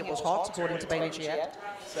going. It was hot, according to Bailey Chiat.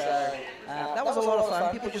 So that was a lot of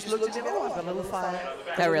fun. People just looked at it. Oh, I've got a little fire.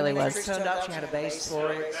 That really was. She turned up. She had a base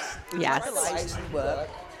for it. Yes. The lights didn't work.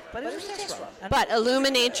 But it was a test run. But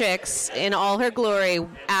Illuminatrix, in all her glory,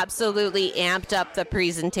 absolutely amped up the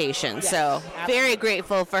presentation. Yes, so very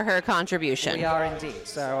grateful for her contribution. We are indeed.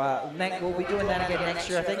 So we'll be doing that again next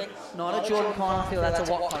year, I think. Not a Jordan Con. I feel that's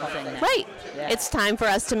a WatCon thing now. Right. Yeah. It's time for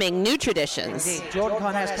us to make new traditions. Indeed. Jordan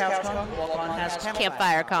Con has CouchCon. WatCon has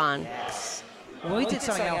Campfire Con. Yes. Well, we did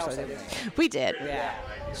something else, though, didn't we? We did. Yeah.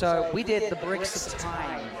 So we did the Bricks of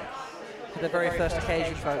Time for the very first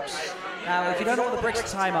occasion, folks. Now, if you don't know what the Bricks of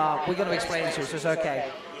Time are, we're going to explain it to you, so it's okay.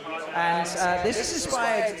 And this is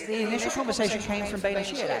inspired, the initial conversation came from Bailey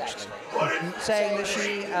Sheard, actually, saying that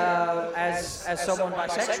she, as someone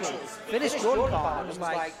bisexual, finished JordanCon and was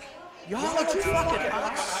like, y'all are too fucking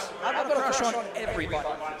punks. I've got a crush on everybody.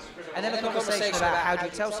 And then a conversation about how do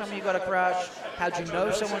you tell someone you've got a crush, how do you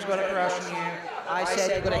know someone's got a crush on you. I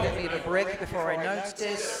said you've got to hit me with a brick before I noticed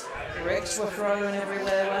this. Bricks were thrown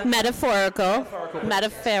everywhere. Metaphorical.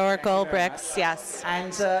 Metaphorical bricks, yes.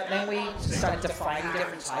 And then we started defining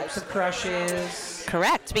different types of crushes.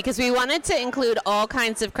 Correct, because we wanted to include all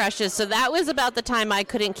kinds of crushes. So that was about the time I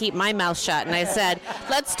couldn't keep my mouth shut. And I said,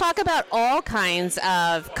 let's talk about all kinds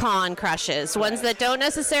of con crushes. Ones that don't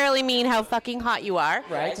necessarily mean how fucking hot you are,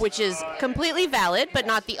 which is completely valid, but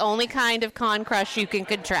not the only kind of con crush you can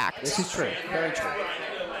contract. This is true, very true.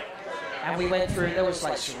 And we went through, there was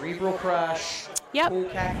like cerebral crush, cool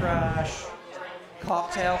cat crush,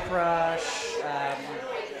 cocktail crush,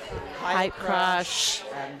 hype crush,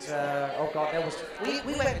 and oh god, there was,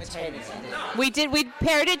 we went with 10. We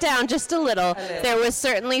pared it down just a little. There was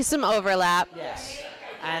certainly some overlap. Yes.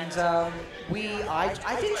 And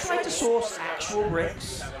I did try to source actual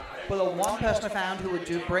bricks, but the one person I found who would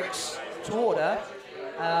do bricks to order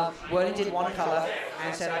only did one color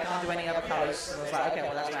and said I can't do any other colors. And I was like, okay,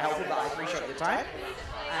 well that's not helpful, but I appreciate your time.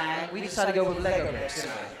 And we decided to go with Lego bricks,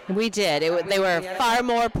 didn't we? We did. They were far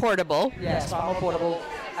more portable. Yes, far more portable.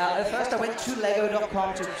 At first I went to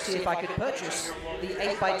lego.com to see if I could purchase the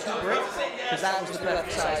 8x2 brick, because that was the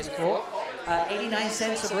perfect size before. 89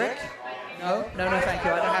 cents a brick. No, thank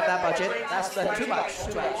you. I don't have that budget. That's too much.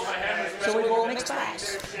 So we bought mixed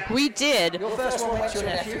bags. We did. Your first one went to your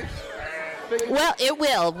nephew. Well, it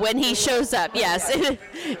will when he shows up. Yes,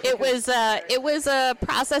 it was a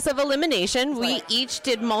process of elimination. We each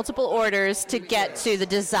did multiple orders to get to the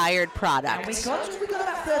desired product. And we got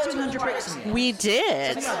about 1,300 bricks in here. We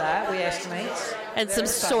did. Something like that, we estimate. And some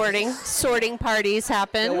sorting parties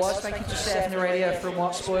happened. There was. Thank you to Stephanie Radio from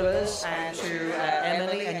What Spoilers, and to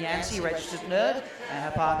Emily and Yancy, registered nerd, and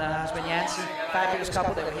her partner and husband Yancy. Fabulous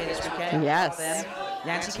couple. They were here this weekend. Yes.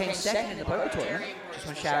 Yancy came second in the poker tournament. Just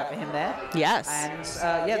want to shout out for him there. Yes.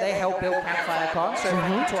 And they helped build Campfire Con, so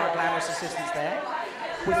thank you to our glamorous assistants there.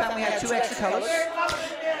 We found we had 2 extra colors.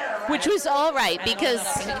 Which was all right because,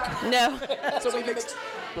 no. So we mixed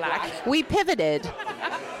black. We pivoted.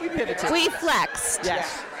 We flexed.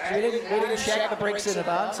 Yes. We didn't check the bricks in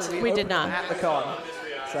advance. So we did not. At the con.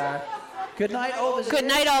 So, good night, Oliver's ears. Good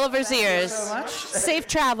night, Oliver's ears. Thank you so much. Safe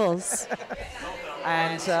travels.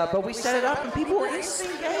 And but we set it up and people were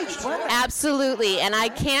instantly engaged, weren't they? Absolutely, and I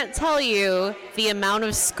can't tell you the amount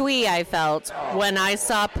of squee I felt when I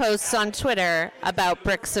saw posts on Twitter about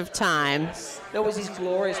Bricks of Time. There was these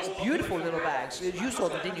glorious, beautiful little bags. You saw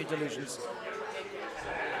them, didn't you, Delusions?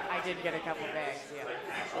 I did get a couple bags, yeah.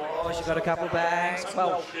 Oh, she got a couple bags.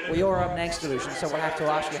 Well, you're up next, Delusion, so we'll have to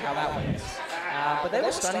ask you how that went. But they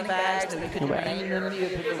were stunning bags, and you could name them, you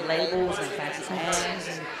could put labels and fancy pens,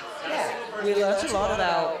 and yeah, we learned a lot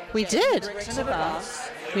about We did. bricks in advance.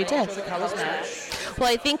 We did. The colors match. Well,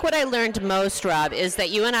 I think what I learned most, Rob, is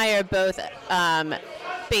that you and I are both,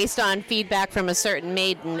 based on feedback from a certain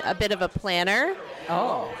maiden, a bit of a planner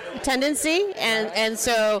tendency, and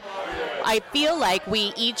so I feel like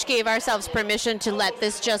we each gave ourselves permission to let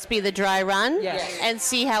this just be the dry run and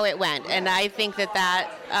see how it went, and I think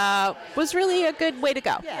that was really a good way to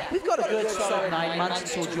go. Yeah, we've got a good solid 9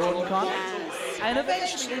 months until JordanCon. And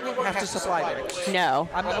eventually we won't have to supply bricks. No.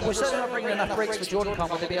 We're certainly not bringing enough bricks for JordanCon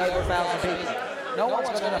when there'll be over 1,000 people. No one's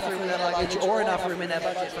got enough room in their luggage or enough room in their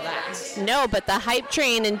budget for that. No, but the Hype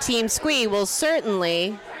Train and Team Squee will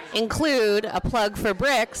certainly include a plug for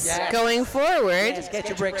bricks going forward. Yes, get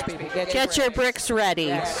your bricks, people. Get your bricks ready.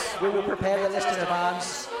 Yes, we will prepare the list in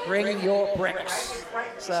advance. Bring your bricks.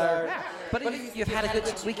 So, but you've had a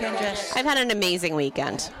good weekend, Jess? I've had an amazing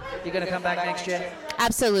weekend. You're going to come back next year?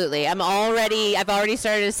 Absolutely. I've already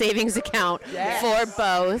started a savings account for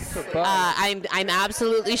both. I'm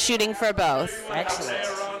absolutely shooting for both. Excellent.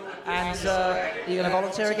 And you're going to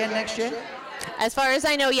volunteer again next year? As far as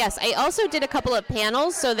I know, yes. I also did a couple of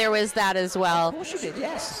panels, so there was that as well. Of course you did,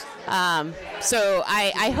 yes. So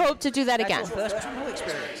I hope to do that again. That's your first panel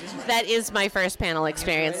experience, isn't it? That is my first panel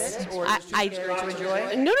experience. Or to enjoy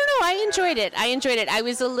it? No. I enjoyed it. I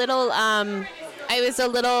was a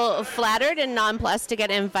little flattered and nonplussed to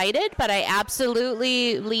get invited, but I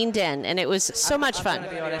absolutely leaned in, and it was so much fun. I'm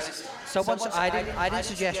going to be honest. I didn't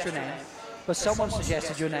suggest your name, but someone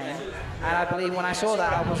suggested your name, and I believe when I saw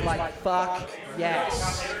that, I was like, fuck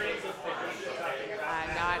yes.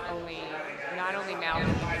 Not only Malcolm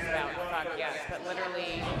was about fuck yes, but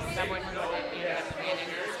literally someone put it in the planning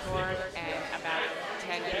Discord, and about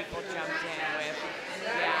 10 people jumped in with,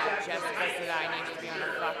 yeah, Jessica said I need to be on a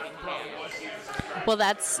fucking panel. Well,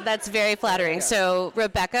 that's very flattering. So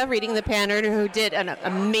Rebecca, reading the Panner, who did an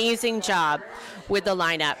amazing job with the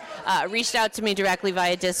lineup, reached out to me directly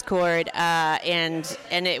via Discord, and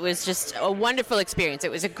it was just a wonderful experience.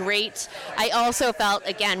 It was a great. I also felt,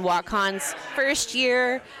 again, WatCon's first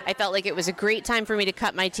year. I felt like it was a great time for me to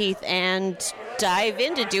cut my teeth and dive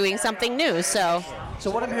into doing something new. So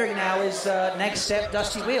what I'm hearing now is next step,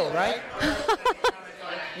 Dusty Wheel, right?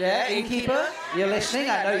 Yeah, Innkeeper, you're listening.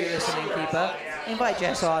 I know you're listening, Innkeeper. Invite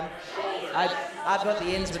Jess on. I've got the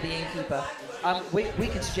ins with the Innkeeper. We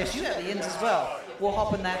can suggest you have the ins as well. We'll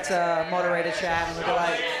hop in that moderator chat and we'll be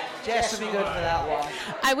like, Jess will be good for that one.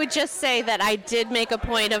 I would just say that I did make a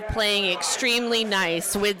point of playing extremely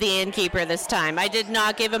nice with the Innkeeper this time. I did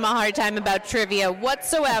not give him a hard time about trivia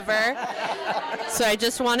whatsoever. So I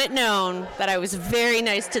just want it known that I was very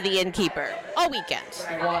nice to the Innkeeper all weekend.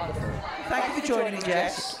 Wonderful. Thank you for joining me,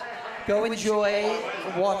 Jess. Go enjoy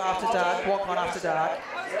WhatCon After Dark.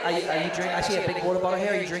 Are you drinking? I see a big water bottle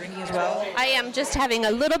here. Are you drinking as well? I am just having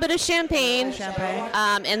a little bit of champagne.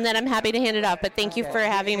 And then I'm happy to hand it off. But thank you for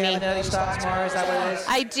having me. An early start tomorrow, is that what it is?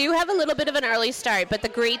 I do have a little bit of an early start, but the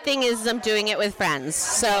great thing is I'm doing it with friends.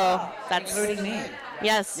 So that's including me.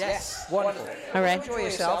 Yes. Yes. Wonderful. All right. Enjoy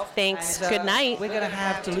yourself. Thanks. And, Good night. We're going to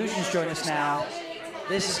have Delusions join us now.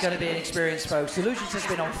 This is going to be an experience, folks. Delusions has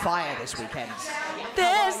been on fire this weekend.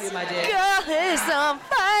 This you, my dear? girl is on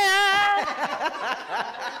fire.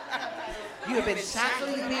 You have been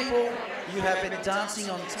tackling people. You have been dancing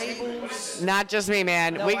on tables. Not just me,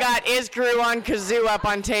 man. We got Iskru on kazoo up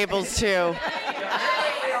on tables, too.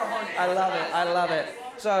 I love it. I love it.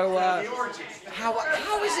 So, how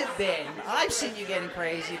has it been? I've seen you getting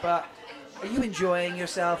crazy, but are you enjoying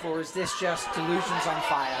yourself, or is this just Delusions on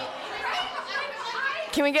fire?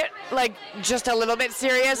 Can we get, just a little bit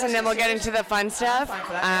serious, and then we'll get into the fun stuff?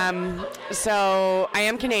 So, I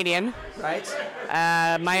am Canadian. Right.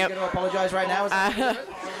 You're going to apologize right now?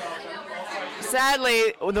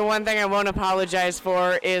 Sadly, the one thing I won't apologize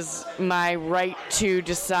for is my right to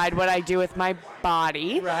decide what I do with my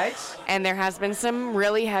body. Right. And there has been some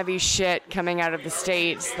really heavy shit coming out of the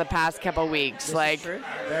States the past couple weeks. This is true.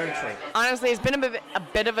 Very true. Honestly, it's been a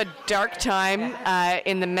bit of a dark time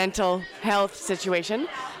in the mental health situation,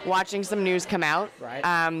 watching some news come out. Right.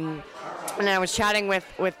 And I was chatting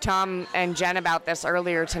with Tom and Jen about this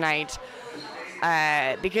earlier tonight.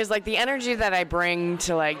 Because the energy that I bring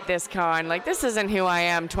to this con, this isn't who I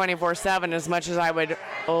am 24/7 as much as I would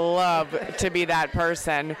love to be that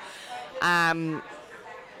person.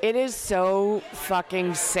 It is so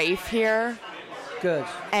fucking safe here. Good.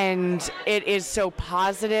 And it is so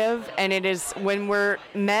positive, and it is when we're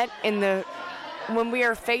met when we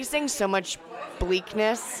are facing so much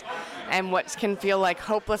bleakness and what can feel like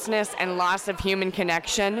hopelessness and loss of human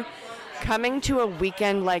connection. Coming to a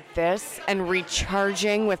weekend like this and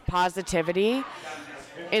recharging with positivity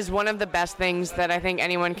is one of the best things that I think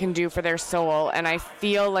anyone can do for their soul. And I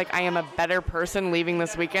feel like I am a better person leaving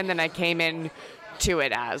this weekend than I came in to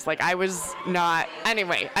it as. I was not...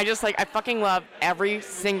 Anyway, I fucking love every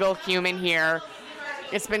single human here.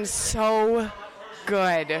 It's been so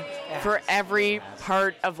good for every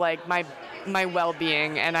part of, my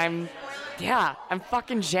well-being. And I'm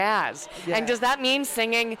fucking jazzed. Yeah. And does that mean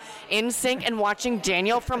singing NSYNC and watching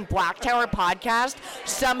Daniel from Black Tower podcast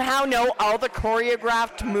somehow know all the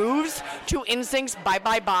choreographed moves to NSYNC's Bye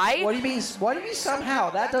Bye Bye? What do you mean somehow?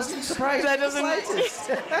 That doesn't surprise me. That doesn't.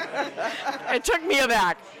 It took me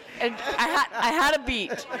aback. And I had a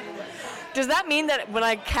beat. Does that mean that when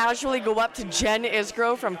I casually go up to Jen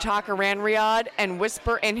Isgro from Takaran Riyadh and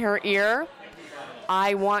whisper in her ear,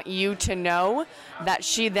 I want you to know, that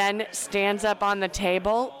she then stands up on the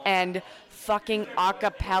table and fucking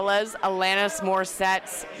acapellas Alanis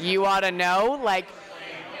Morissette's You Oughta Know?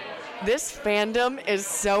 This fandom is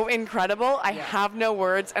so incredible. I have no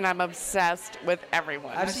words, and I'm obsessed with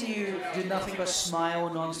everyone. I've seen you do nothing but smile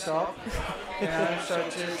nonstop. So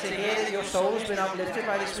to hear that your soul has been uplifted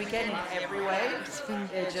by this weekend in every way,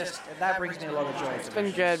 that brings me a lot of joy. It's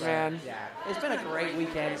been good, man. Yeah, it's been a great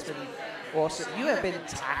weekend. It's been awesome. You have been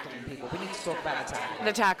tackling people. We need to talk about the tackling.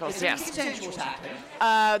 The tackles, it's yes. Consensual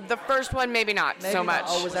tackling. The first one, maybe not so much.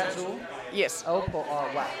 Oh, was that Zool? Yes. Oh,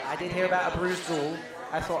 wow. I did hear about a bruised Zool.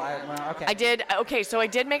 I thought okay. I did. Okay, so I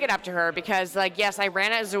did make it up to her because, yes, I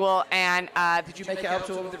ran at Zool and. Did you make it up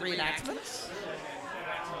to her with the reenactments?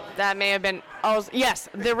 That may have been. Oh, yes.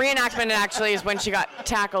 The reenactment actually is when she got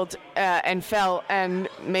tackled and fell, and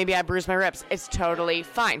maybe I bruised my ribs. It's totally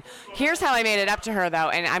fine. Here's how I made it up to her, though,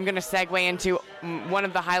 and I'm going to segue into one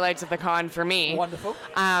of the highlights of the con for me. Wonderful.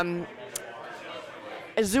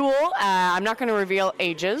 Zool, I'm not going to reveal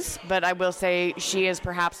ages, but I will say she is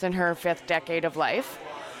perhaps in her 5th decade of life.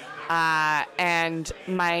 And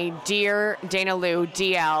my dear Dana Lou,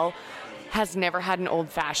 DL, has never had an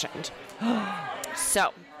old-fashioned.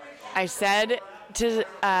 So I said to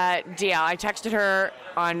DL, I texted her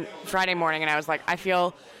on Friday morning, and I was like, I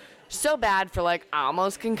feel so bad for like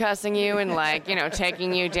almost concussing you and like, you know,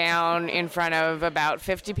 taking you down in front of about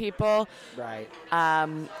 50 people. Right.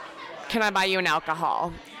 Can I buy you an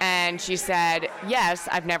alcohol? And she said, yes,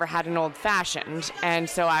 I've never had an old fashioned. And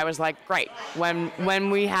so I was like, great. When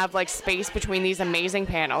we have like space between these amazing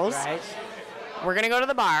panels, we're going to go to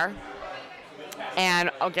the bar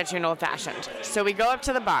and I'll get you an old fashioned. So we go up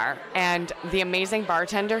to the bar and the amazing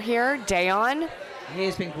bartender here, Dayon. He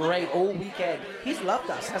has been great all weekend. He's loved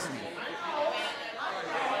us, hasn't he?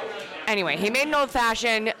 Anyway, he made an old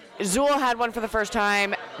fashioned. Zool had one for the first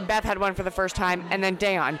time. Beth had one for the first time. And then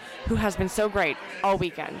Dayon, who has been so great all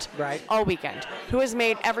weekend. Right. All weekend. Who has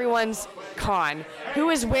made everyone's con. Who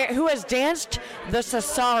has danced the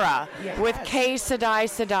Sasara with Kay Sadai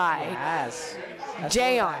Sadai. Yes.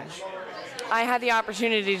 Dayon. I had the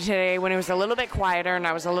opportunity today when it was a little bit quieter and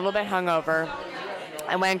I was a little bit hungover.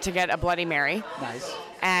 I went to get a Bloody Mary. Nice.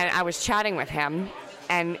 And I was chatting with him.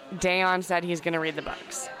 And Dayon said he's going to read the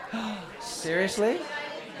books. Seriously?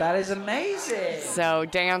 That is amazing. So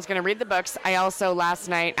Dayon's going to read the books. I also, last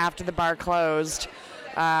night, after the bar closed,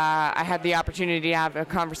 I had the opportunity to have a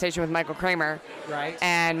conversation with Michael Kramer. Right.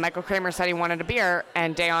 And Michael Kramer said he wanted a beer,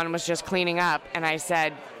 and Dayon was just cleaning up. And I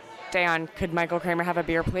said, Dayon, could Michael Kramer have a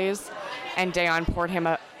beer, please? And Dayon poured him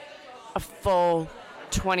a full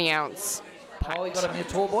 20-ounce pint. Oh, he got him a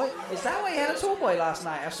tall boy? Is that why he had a tall boy last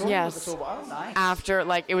night? I saw him with a tall boy. Oh, nice. After,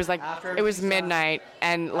 it was midnight,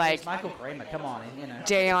 and it's Michael Kramer, come on, you know.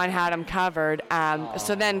 Dayon had him covered.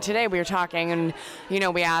 So then today we were talking, and, you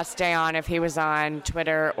know, we asked Dayon if he was on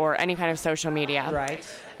Twitter or any kind of social media. Right.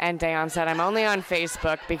 And Dayon said, I'm only on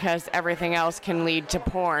Facebook because everything else can lead to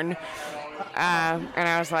porn. And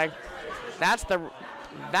I was like, that's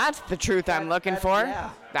the truth I'm looking for.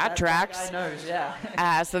 Yeah. That tracks. That guy knows,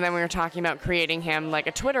 yeah. So then we were talking about creating him like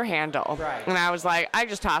a Twitter handle. Right. And I was like, I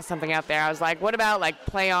just tossed something out there. I was like, what about like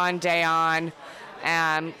play on, day on?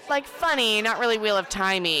 Like funny, not really Wheel of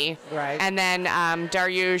Timey. Right. And then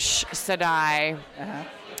Daryush Sadai,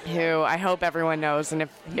 who I hope everyone knows. And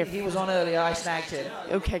if he was on earlier, I snagged him.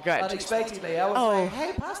 Okay, good. Unexpectedly. I was like,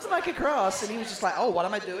 hey, pass the mic across. And he was just like, oh, what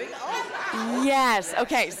am I doing? Oh, yes.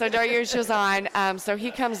 Okay, so Daryush is on. So he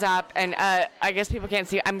comes up, and I guess people can't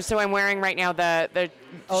see. I'm wearing right now the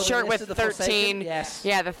shirt with 13. Yes.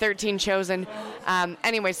 Yeah, the 13 chosen.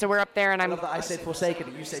 Anyway, so we're up there, and I love that I said Forsaken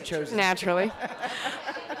and you said chosen. Naturally.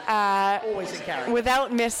 Always in character.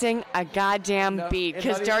 Without missing a goddamn beat,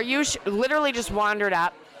 because Daryush literally just wandered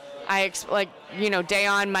up.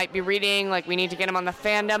 Dayon might be reading, like we need to get him on the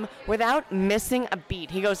fandom, without missing a beat.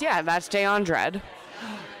 He goes, yeah, that's Dayon Dread.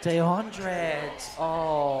 Dayon Dread.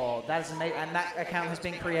 Oh, that is amazing. And that account has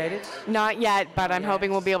been created? Not yet, but I'm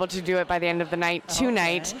hoping we'll be able to do it by the end of the night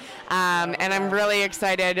tonight. And I'm really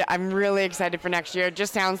excited. I'm really excited for next year. It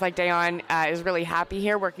just sounds like Dayon is really happy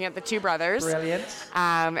here working at the Two Brothers. Brilliant.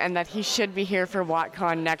 And that he should be here for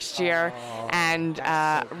WatCon next year. And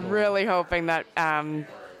so cool. Really hoping that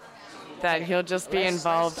that he'll just be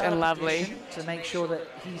involved and lovely. To make sure that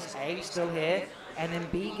he's A, still here, and then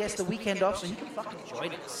B, gets the weekend off so he can fucking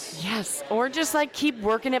join us. Yes, or just like keep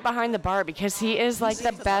working it behind the bar because he is like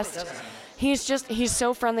the best. He's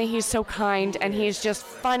so friendly, he's so kind, and he's just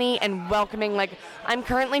funny and welcoming. Like, I'm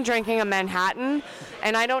currently drinking a Manhattan,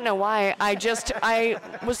 and I don't know why. I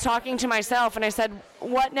was talking to myself, and I said,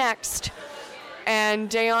 what next?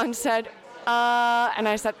 And Dayon said, and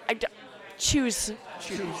I said, choose.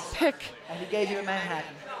 Pick. And he gave you a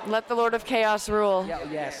Manhattan. Let the Lord of Chaos rule. Yeah,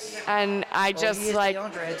 yes. And I just he is like.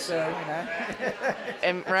 Dread, so,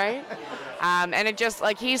 you know. Right? And it just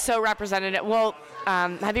like he's so representative. Well,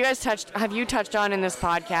 have you touched on in this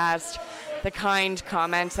podcast the kind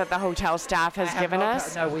comments that the hotel staff has given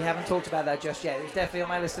us? No, we haven't talked about that just yet. It's definitely on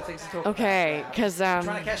my list of things to talk about. Okay, because trying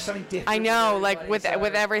to catch something different. I know, like with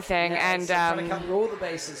everything, and trying to cover all the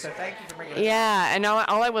bases. So thank you for bringing it up. Yeah, and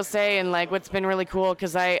all I will say, and like what's been really cool,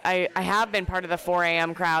 because I have been part of the 4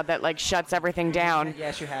 a.m. crowd that like shuts everything down.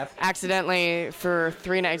 Yes, you have. Accidentally for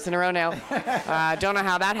 3 nights in a row now. Don't know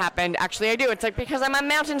how that happened. Actually, I do. It's like because I'm on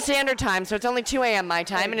Mountain Standard Time, so it's only 2 a.m. my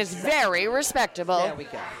time, and it's very respectable. There we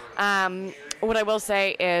go. What I will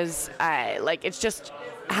say is, it's just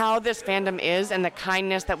how this fandom is and the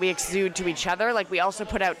kindness that we exude to each other, like we also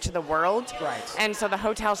put out to the world. Right. And so the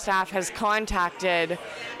hotel staff has contacted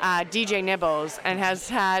DJ Nibbles and has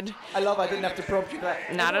had... I didn't have to prompt you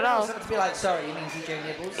back. Not at all. To be like, sorry, you mean DJ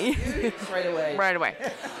Nibbles? Right away. Right away.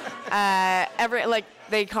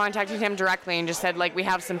 They contacted him directly and just said, like, we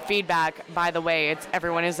have some feedback. By the way,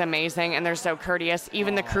 everyone is amazing and they're so courteous.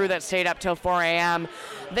 Even the crew that stayed up till 4 a.m.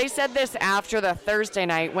 They said this after the Thursday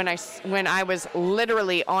night when I was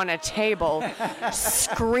literally on a table,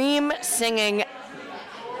 scream singing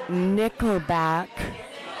Nickelback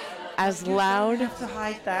as loud. You have to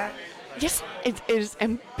hide that. Yes, it is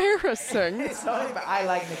embarrassing. It's not I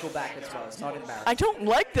like Nickelback as well. It's not embarrassing. I don't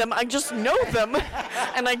like them. I just know them.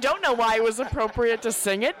 And I don't know why it was appropriate to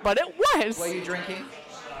sing it, but it was. Were you drinking?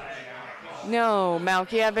 No,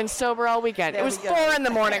 Malky, I've been sober all weekend. There It was we go. 4 in the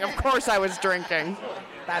morning. Of course I was drinking.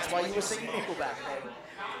 That's why you were singing Nickelback then.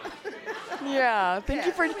 Yeah, thank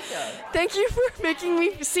you for making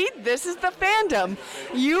me see. This is the fandom.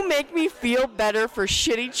 You make me feel better for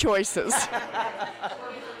shitty choices.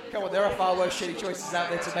 Come on, there are far worse shitty choices out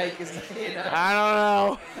there to make, isn't there? You know?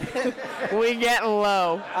 I don't know. We getting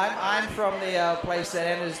low. I'm from the place that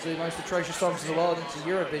enters the most atrocious songs in the world into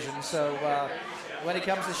Eurovision, so when it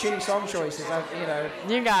comes to shitty song choices,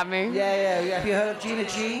 You got me. Yeah. Have you heard of Gina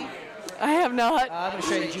G? I have not. I'm going to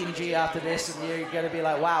show you Gina G after this, and you're going to be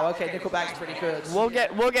like, wow, okay, Nickelback's pretty good. We'll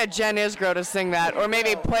get Jen Isgro to sing that, or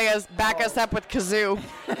maybe back us up with kazoo.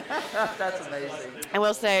 That's amazing. I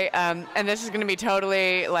will say, and this is going to be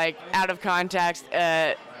totally like out of context.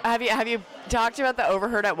 Have you talked about the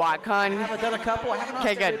Overheard at WatCon? I've done a couple. I haven't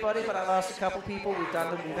asked good. everybody, but I've asked a couple people. We've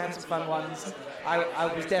done them. We've had some fun ones. I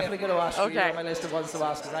was definitely going to ask you on my list of ones to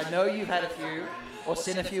ask, because I know you've had a few, or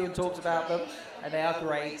seen a few and talked about them, and they are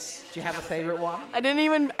great. Do you have a favorite one? I didn't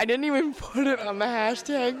even put it on the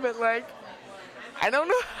hashtag, but like, I don't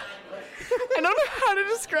know how to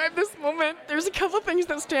describe this moment. There's a couple things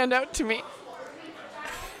that stand out to me.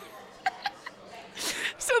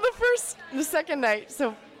 So the second night,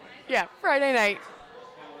 Friday night.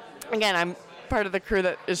 Again, I'm part of the crew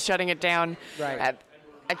that is shutting it down. Right.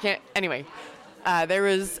 There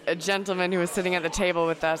was a gentleman who was sitting at the table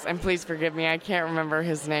with us, and please forgive me, I can't remember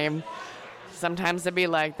his name. Sometimes it'd be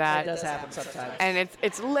like that. It does happen sometimes. And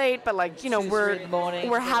it's late, but like,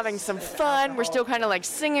 we're having some fun. We're still kind of like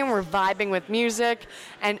singing. We're vibing with music.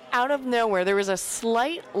 And out of nowhere, there was a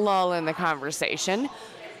slight lull in the conversation.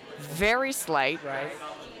 Very slight. Right.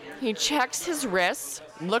 He checks his wrists,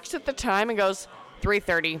 looks at the time, and goes,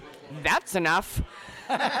 3:30. That's enough.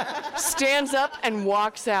 Stands up and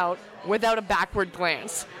walks out without a backward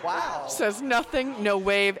glance. Wow. Says nothing, no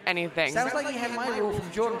wave, anything. Sounds like you had my rule from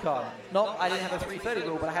JordanCon. I didn't have a 3:30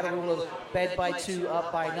 rule, but I had a rule of bed by 2,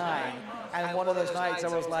 up by 9. And one of those nights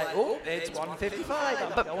I was like, oh, it's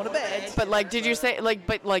 1:55. I'm going to bed. But like, did you say,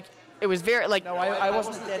 it was very, like... No, I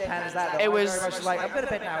wasn't as deadpan as that, though. It was... I was very much like, I'm going to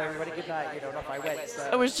bed now, everybody. Good night. And off I went. So.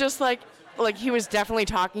 It was just like he was definitely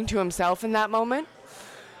talking to himself in that moment.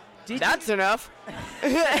 That's enough.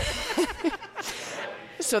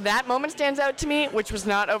 So that moment stands out to me, which was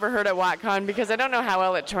not overheard at WatCon, because I don't know how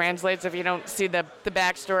well it translates if you don't see the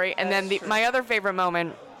backstory. And then my other favorite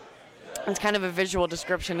moment, it's kind of a visual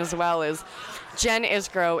description as well, is Jen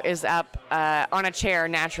Isgro is up on a chair,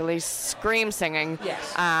 naturally, scream singing.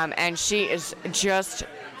 Yes. And she is just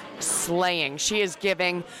slaying. She is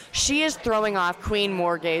throwing off Queen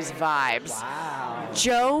Morgay's vibes. Wow.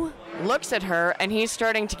 Joe looks at her, and he's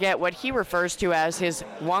starting to get what he refers to as his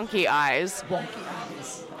wonky eyes. Wonky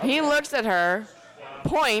eyes. He looks at her,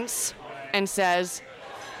 points, and says,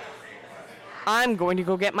 I'm going to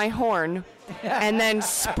go get my horn, and then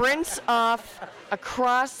sprints off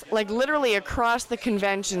literally across the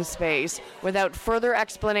convention space without further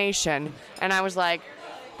explanation. And I was like,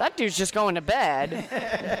 that dude's just going to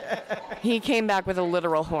bed. He came back with a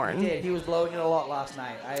literal horn. He did. He was blowing it a lot last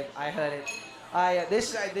night. I heard it.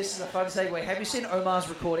 This is a fun segue. Have you seen Omar's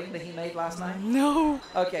recording that he made last night? No.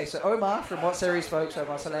 Okay, so Omar from What Series Folks,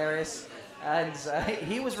 Omar's hilarious, and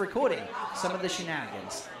he was recording some of the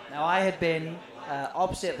shenanigans. Now, I had been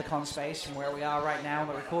opposite the con space from where we are right now in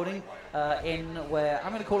the recording, in where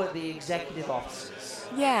I'm going to call it the executive offices.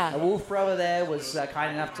 Yeah. Wolf Brother there was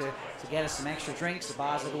kind enough to get us some extra drinks. The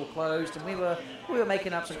bars had all closed, and we were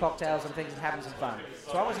making up some cocktails and things and having some fun.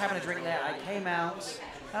 So I was having a drink there. I came out.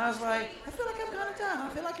 And I was like, I feel like I'm kind of done. I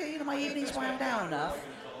feel like my evening's wound down enough.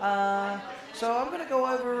 So I'm going to go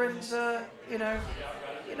over and say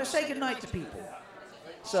goodnight to people.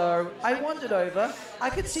 So I wandered over. I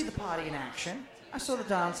could see the party in action. I saw the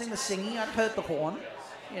dancing, the singing. I heard the horn.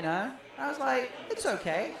 I was like, it's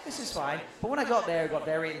okay. This is fine. But when I got there, it got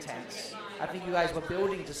very intense. I think you guys were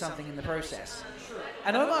building to something in the process.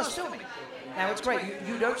 And Omar's filming. Now, it's great.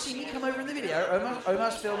 You don't see me come over in the video.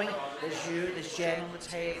 Omar's filming. There's Jen on the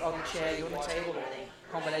chair, you're on the table.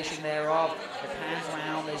 Combination thereof. The pans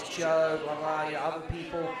around, there's Joe, blah, blah, other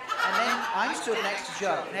people. And then I'm stood next to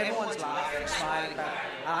Joe, and everyone's laughing, smiling about it.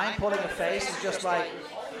 And I'm pulling a face and just like,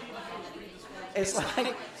 it's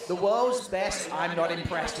like the world's best I'm not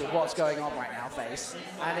impressed with what's going on right now face.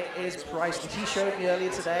 And it is priceless. He showed me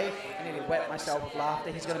earlier today. I nearly wet myself with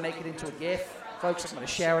laughter. He's going to make it into a GIF. Folks, I'm going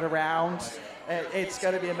to share it around. It's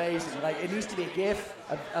going to be amazing. Like, it needs to be a GIF,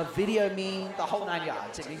 a video meme, the whole 9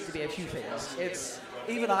 yards. It needs to be a few things.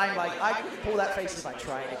 Even I'm like, I could pull that face if I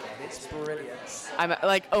tried again. It's brilliant. I'm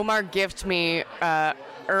like, Omar gifted me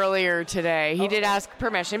earlier today. He did ask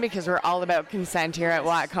permission because we're all about consent here at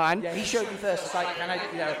WatCon. Yeah, he showed me first. It's like,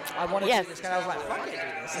 I want to do this. And I was like, fuck it, do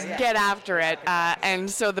this. Yeah. Get after it. And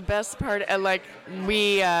so the best part,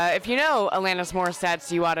 if you know Alanis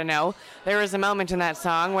Morissette's You Ought to Know, there was a moment in that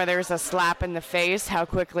song where there's a slap in the face, how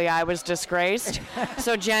quickly I was disgraced.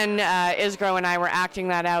 So Jen Isgro and I were acting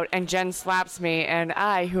that out, and Jen slaps me, and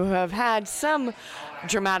I, who have had some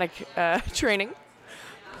dramatic training,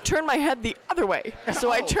 turn my head the other way.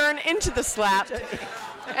 So I turn into the slap.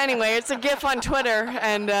 Anyway, it's a GIF on Twitter,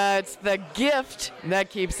 and it's the gift that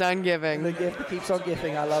keeps on giving. The gift that keeps on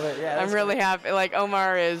giving. I love it. Yeah, I'm really happy. Like,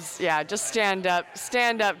 Omar is, just stand up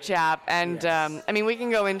chap. And I mean, we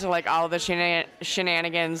can go into like all the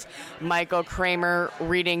shenanigans. Michael Kramer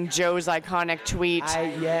reading Joe's iconic tweet.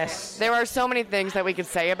 Yes. There are so many things that we could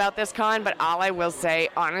say about this con, but all I will say,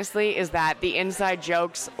 honestly, is that the inside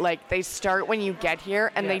jokes, like, they start when you get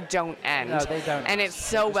here and they don't end. No, they don't. And it's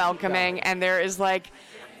so welcoming, and there is like,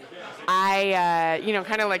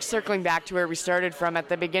 kind of like circling back to where we started from at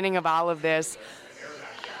the beginning of all of this,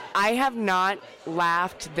 I have not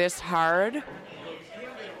laughed this hard,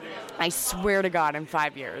 I swear to God, in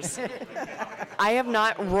 5 years. I have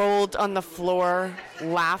not rolled on the floor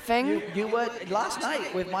laughing. You were last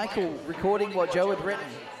night with Michael recording what Joe had written.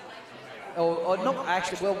 Or not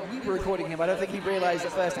actually, well, we were recording him. I don't think he realized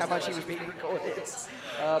at first how much he was being recorded.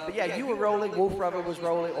 But yeah, you were rolling, Wolf Rubber was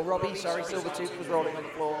rolling, or Robbie, Silvertooth was rolling on the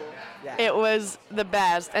floor. Yeah. It was the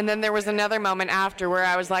best. And then there was another moment after where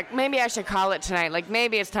I was like, maybe I should call it tonight. Like,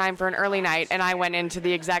 maybe it's time for an early night. And I went into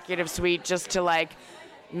the executive suite just to, like,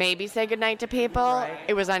 maybe say goodnight to people. Right.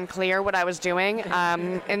 It was unclear what I was doing.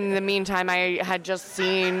 In the meantime, I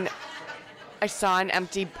saw an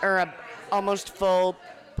empty, or almost full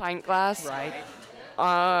pint glass. Right.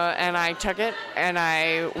 And I took it, and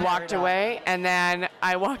I walked away, and then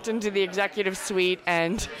I walked into the executive suite,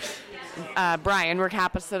 and Brian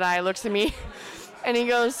Rakapasthadai looks at me, and he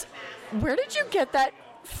goes, "Where did you get that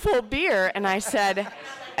full beer?" And I said,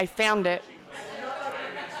 "I found it."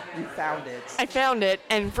 You found it. I found it,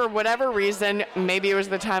 and for whatever reason, maybe it was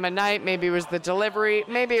the time of night, maybe it was the delivery,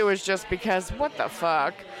 maybe it was just because, what the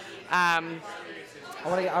fuck?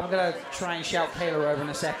 I'm going to try and shout Kayla over in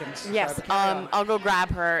a second. Yes, I'll go grab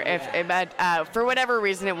her. But for whatever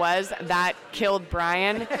reason it was, that killed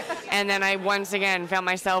Brian. And then I once again found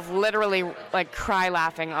myself literally like cry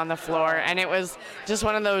laughing on the floor. And it was just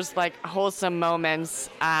one of those like wholesome moments.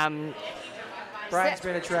 Brian's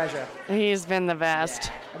been a treasure. He's been the best.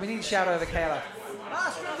 Yeah. We need to shout over Kayla.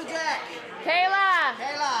 Master of the Deck! Kayla!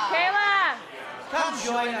 Kayla! Kayla! Come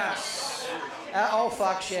join us. Oh,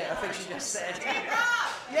 fuck shit. I think she just said.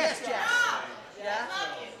 Yes, Jess. Yeah?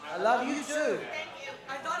 I love you too.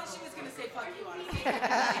 I thought she was going to say fuck you,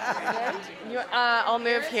 honestly. I'll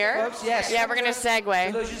move here. Folks, yes. Yeah, we're going to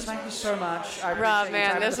segue. Delusions, thank you so much. I Rob, appreciate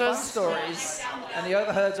man, this the was fun stories. And the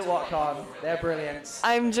overheards at WatCon, they're brilliant.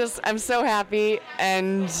 I'm so happy,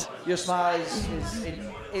 and your smile is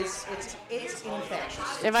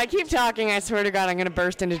infectious. If I keep talking, I swear to God, I'm going to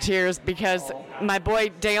burst into tears because my boy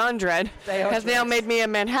Deandred has now made me a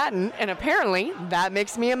Manhattan, and apparently that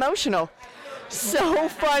makes me emotional. So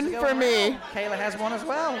fun for me. Kayla has one as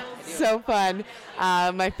well. So fun.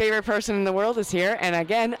 My favorite person in the world is here, and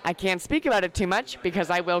again, I can't speak about it too much because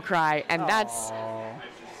I will cry, and that's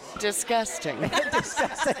disgusting.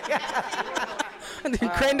 Disgusting.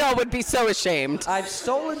 Grendel would be so ashamed. I've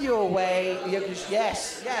stolen you away.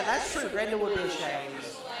 Yes. Yeah, that's true. Grendel would be ashamed.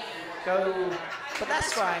 But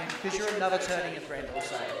that's fine, because you're another turning of Grendel,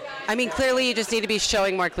 so. I mean, clearly you just need to be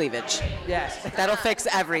showing more cleavage. Yes. That'll fix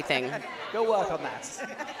everything. Go work on that.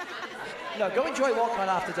 No, go enjoy WatCon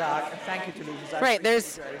After Dark, and thank you, Delusions. Right,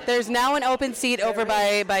 there's now an open seat over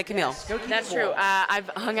by Camille. Yes, that's true. I've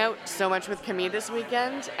hung out so much with Camille this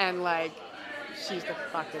weekend, and like, she's the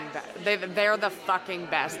fucking best. They're the fucking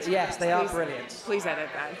best. Yes, they are brilliant. Please edit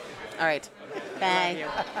that. All right. Bye.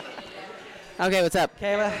 Okay, what's up?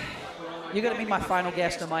 Kayla, you're going to be my final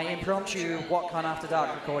guest on my impromptu WatCon After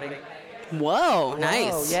Dark recording. Whoa,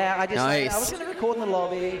 nice. Yeah, I Nice. I was going to record in the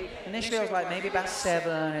lobby. Initially, I was like maybe about 7,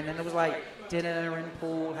 and then there was like dinner and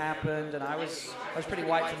pool happened, and I was pretty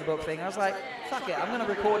wiped from the book thing. I was like, fuck it, I'm going to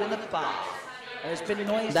record in the bar. And it's been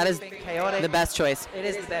noisy. That is it's been chaotic. the best choice. It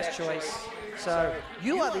is the best choice. So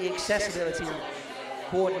you are the accessibility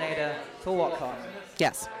coordinator for WatCon.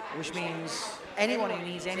 Yes. Which means anyone who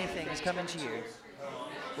needs anything is coming to you.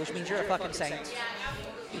 Which means you're a fucking saint.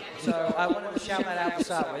 So I wanted to shout that out to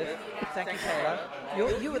start with. Thank you,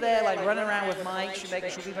 Kayla. You were there, like, running around with mics. You're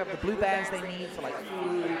making sure people have the blue bands they need for, like,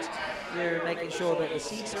 food. You're making sure that the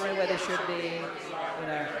seats are in where they should be. You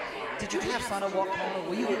know, did you have fun at WhatCon, or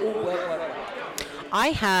were you all work? I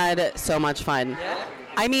had so much fun. Yeah?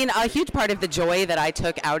 I mean, a huge part of the joy that I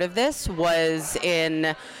took out of this was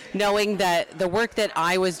in knowing that the work that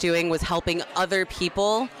I was doing was helping other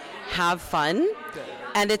people have fun. Good.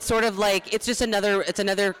 And it's sort of like, it's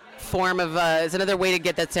another form of, it's another way to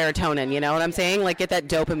get that serotonin, you know what I'm saying? Like, get that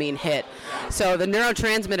dopamine hit. So the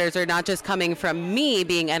neurotransmitters are not just coming from me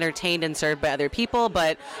being entertained and served by other people,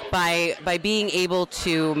 but by being able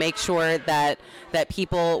to make sure that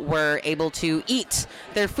people were able to eat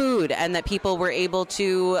their food, and that people were able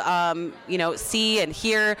to, see and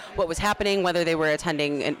hear what was happening, whether they were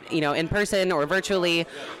attending, in person or virtually,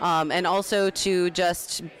 and also to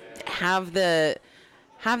just have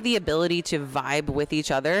the ability to vibe with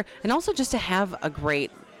each other, and also just to have a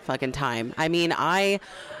great fucking time. I mean, I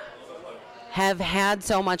have had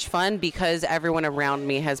so much fun because everyone around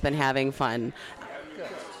me has been having fun. Good.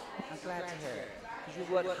 I'm glad to hear it. Because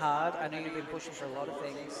you've worked hard. I know you've been pushing for a lot of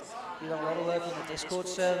things. You've done a lot of work on the Discord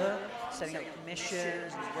server, setting up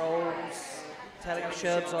missions and roles, telling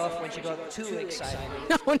Sherbs off when she got too excited.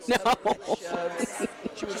 Oh, no.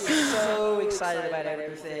 She was so excited about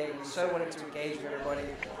everything, so wanted to engage with everybody,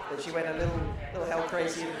 that she went a little hell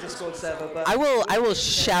crazy in the Discord server. But I will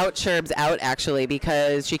shout Sherbs out, actually,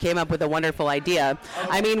 because she came up with a wonderful idea.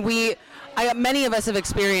 I mean, many of us have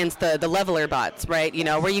experienced the leveler bots, right? You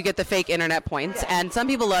know, where you get the fake internet points, and some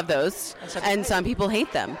people love those, and some people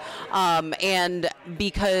hate them. And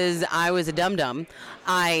because I was a dum-dum,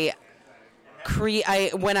 when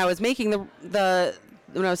I was making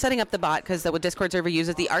when I was setting up the bot, because the Discord server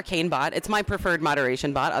uses the Arcane bot, it's my preferred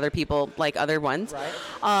moderation bot. Other people like other ones.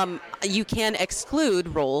 Right. You can exclude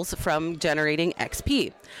roles from generating XP.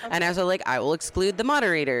 Okay. And I was like, I will exclude the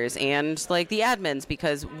moderators and like the admins,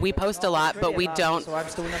 because we post a lot, but we don't. So I'm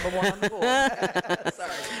still number one on the board.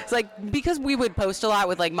 Sorry. It's like, because we would post a lot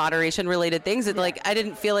with like moderation related things, like I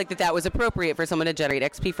didn't feel like that was appropriate for someone to generate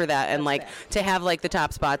XP for that, and like to have like the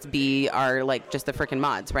top spots be our like just the freaking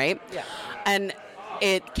mods, right? Yeah. And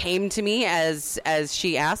it came to me as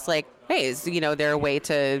she asked, like, hey, is there a way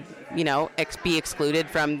to be excluded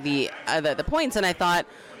from the points? And I thought,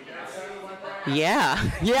 yeah,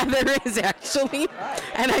 there is actually,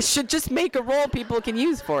 and I should just make a role people can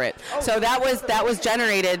use for it. So that was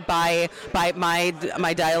generated by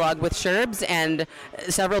my dialogue with Sherbs, and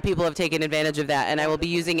several people have taken advantage of that, and I will be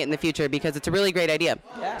using it in the future because it's a really great idea.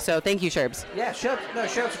 Yeah. So thank you, Sherbs. Yeah,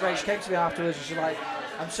 Sherbs great. She came to me afterwards and she's like,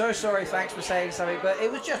 I'm so sorry, thanks for saying something, but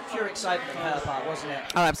it was just pure excitement from her part, wasn't it?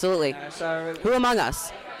 Oh, absolutely. Who among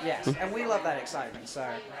us? Yes, and we love that excitement. So,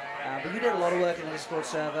 but you did a lot of work in the Discord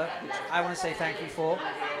server, which I want to say thank you for,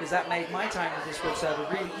 because that made my time in the Discord server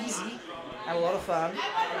really easy and a lot of fun.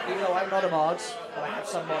 Even though I'm not a mod, but I have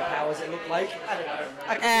some mod powers, it looked like. I don't know.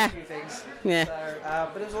 I can do a few things. Yeah. So,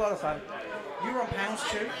 but it was a lot of fun. You were on panels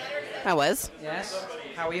too? I was. Yes.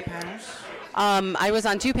 How were your panels? I was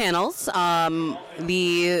on 2 panels.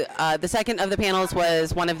 The second of the panels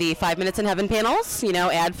was one of the 5 Minutes in Heaven panels.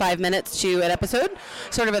 Add 5 minutes to an episode.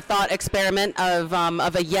 Sort of a thought experiment of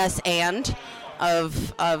a yes and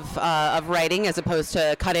of writing, as opposed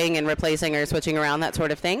to cutting and replacing or switching around, that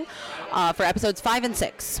sort of thing. For episodes 5 and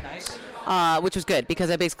 6. Nice. Which was good,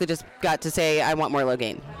 because I basically just got to say I want more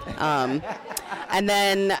Logain. And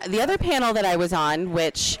then the other panel that I was on,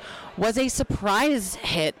 which was a surprise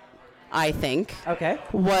hit, I think,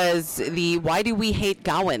 was the Why Do We Hate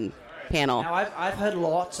Gawain panel. Now, I've heard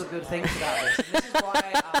lots of good things about this. And this is why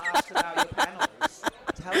I asked about your panels.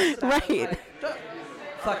 Tell us about it. Like,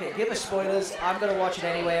 fuck it, give us spoilers. I'm going to watch it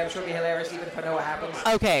anyway. I'm sure it'll be hilarious even if I know what happens.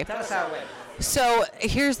 Okay. Tell us how it went. So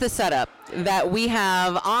here's the setup that we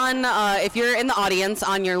have on, if you're in the audience,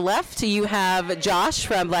 on your left, you have Josh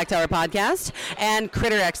from Black Tower Podcast and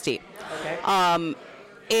Critter XD. Okay.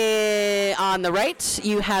 On the right,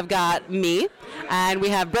 you have got me, and we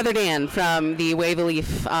have Brother Dan from the Wave a Leaf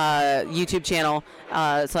YouTube channel /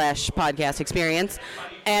 podcast experience.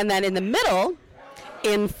 And then in the middle,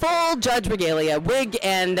 in full Judge regalia, wig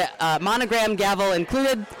and monogram gavel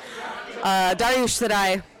included, Dariush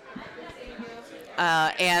Sadai,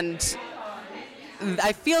 and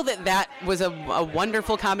I feel that was a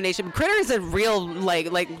wonderful combination. Critter is a real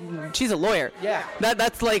like she's a lawyer. Yeah.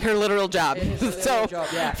 That's like her literal job. So job,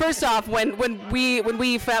 yeah. first off, when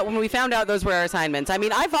we found out those were our assignments, I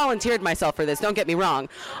mean, I volunteered myself for this. Don't get me wrong.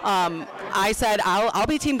 I said I'll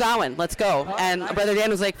be Team Gawain. Let's go. And Brother Dan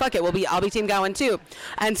was like, fuck it, I'll be Team Gawain too.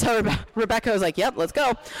 And so Rebecca was like, yep, let's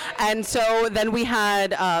go. And so then we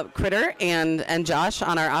had Critter and Josh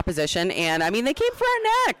on our opposition, and I mean, they came for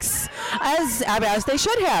our necks as they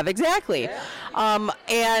should have, exactly.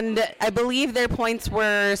 And I believe their points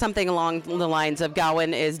were something along the lines of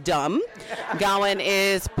Gawain is dumb, Gawain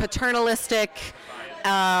is paternalistic.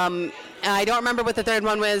 I don't remember what the third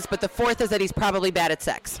one was, but the fourth is that he's probably bad at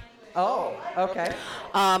sex. Oh, okay.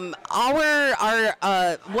 Well,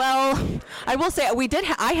 I will say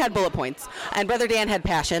I had bullet points, and Brother Dan had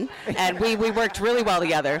passion, and we worked really well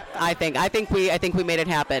together. I think we made it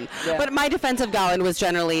happen. Yeah. But my defense of Gawain was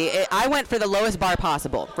generally, I went for the lowest bar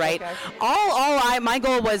possible, right? Okay. My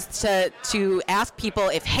goal was to ask people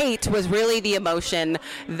if hate was really the emotion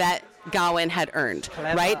that Gawain had earned,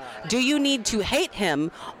 right? Do you need to hate him,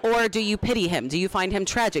 or do you pity him? Do you find him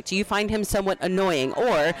tragic? Do you find him somewhat annoying?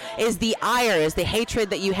 Or is the ire, is the hatred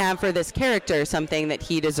that you have for this character something that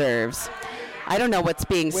he deserves? I don't know what's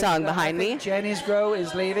being sung behind me. Jenny's Grow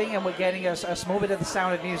is leaving, and we're getting a small bit of the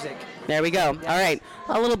Sound of Music. There we go. Yes. All right.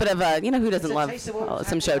 A little bit of who doesn't love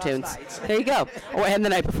some show tunes? There you go. And the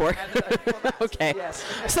night before. Okay. Yes.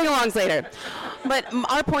 Sing-alongs later. But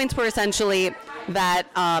our points were essentially that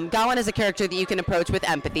Gawain is a character that you can approach with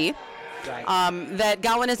empathy. Right. That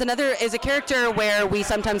Gawain is a character where we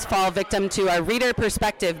sometimes fall victim to our reader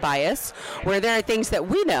perspective bias, where there are things that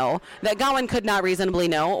we know that Gawain could not reasonably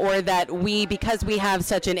know, or that because we have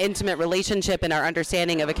such an intimate relationship in our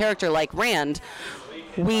understanding of a character like Rand,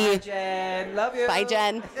 Bye, Jen. Love you. Bye,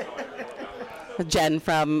 Jen. Jen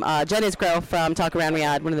from Jen Isgrow from Talk Around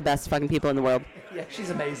Riyadh, one of the best fucking people in the world. Yeah, she's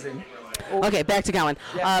amazing. Okay, back to Gawain.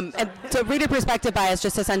 Yeah, and so reader perspective bias,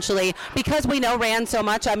 just essentially because we know Rand so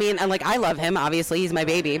much. I mean, and I love him. Obviously, he's my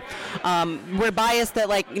baby. We're biased that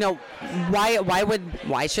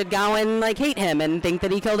why should Gawain hate him and think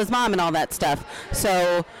that he killed his mom and all that stuff.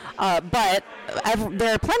 So, but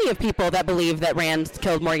there are plenty of people that believe that Rand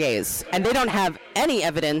killed Morghese, and they don't have any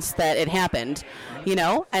evidence that it happened.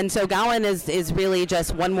 And so Gawain is really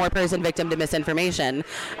just one more person victim to misinformation.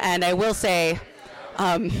 And I will say.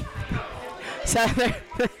 So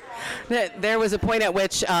there was a point at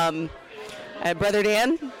which Brother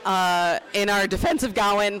Dan, in our defense of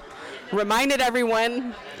Gawain, reminded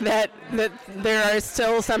everyone that there are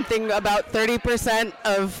still something about 30%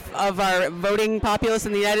 of our voting populace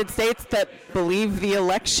in the United States that believe the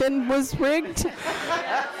election was rigged.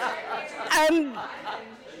 And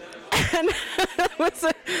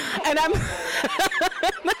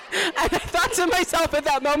I thought to myself at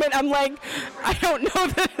that moment, I'm like, I don't know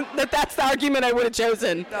that's the argument I would have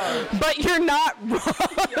chosen. No. But you're not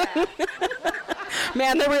wrong.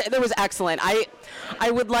 Man, there was excellent. I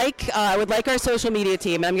would like our social media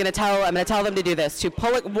team, and I'm gonna tell them to do this, to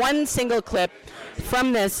pull one single clip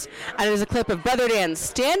from this, and it is a clip of Brother Dan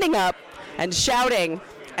standing up and shouting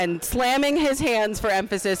and slamming his hands for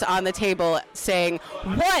emphasis on the table, saying,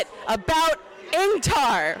 "What about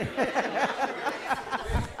Ingtar?"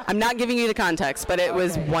 I'm not giving you the context, but it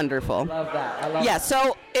was wonderful. Love that. I love yeah, that.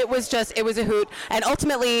 so it was a hoot. And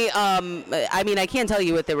ultimately, I mean, I can't tell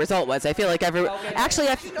you what the result was. I feel like actually,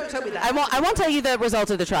 don't tell me that. I won't tell you the result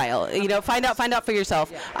of the trial. Find out for yourself.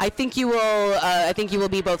 Yeah. I think you will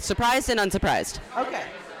be both surprised and unsurprised. Okay,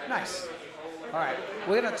 nice. All right,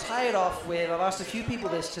 we're going to tie it off with, I've asked a few people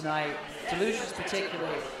this tonight, Delusions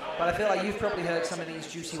particularly, but I feel like you've probably heard some of these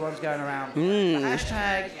juicy ones going around. The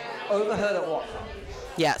hashtag overheard at what?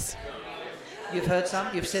 Yes. You've heard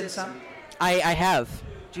some? You've seen some? I have.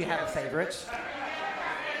 Do you have a favorite?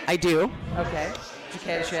 I do. Okay. Would you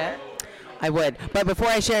care to share? I would. But before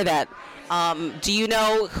I share that, do you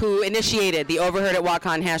know who initiated the Overheard at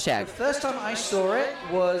WhatCon hashtag? The first time I saw it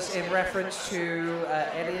was in reference to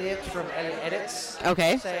Elliot from Elliot Edits.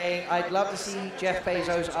 Okay. Saying, I'd love to see Jeff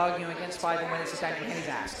Bezos arguing against Biden when it's a Daniel Henney's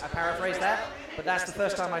ass. I paraphrased that, but that's the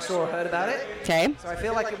first time I saw or heard about it. Okay. So I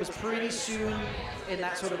feel like it was pretty soon in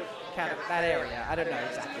that sort of kind of that area. I don't know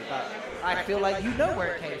exactly, but I feel like you know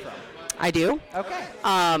where it came from. I do. Okay.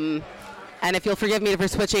 And if you'll forgive me for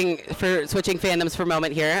switching fandoms for a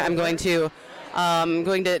moment here, I'm going to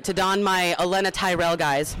don my Elena Tyrell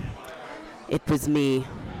guys. It was me.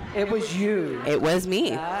 It was you. It was me.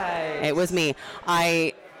 Nice. It was me.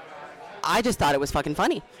 I just thought it was fucking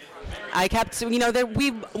funny. I kept,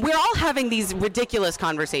 we're all having these ridiculous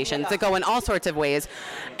conversations that go in all sorts of ways,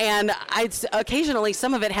 and occasionally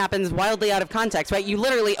some of it happens wildly out of context, right? You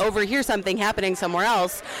literally overhear something happening somewhere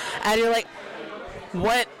else, and you're like,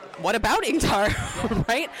 what about Ingtar,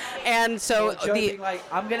 right? And so joking, like,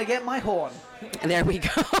 I'm gonna get my horn. There we go.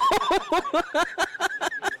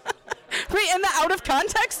 Right, and the out of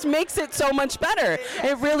context makes it so much better.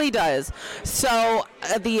 It really does. So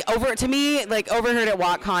to me, like overheard at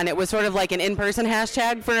WatCon, it was sort of like an in-person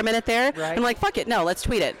hashtag for a minute there. Right. I'm like, fuck it, no, let's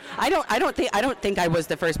tweet it. I don't think I was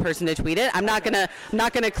the first person to tweet it. I'm not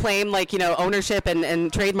gonna claim like ownership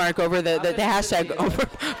and trademark over the hashtag over,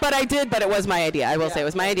 but I did. But it was my idea. I will say it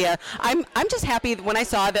was my idea. I'm just happy when I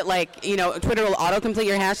saw that Twitter will autocomplete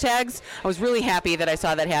your hashtags. I was really happy that I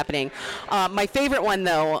saw that happening. My favorite one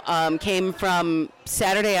though came from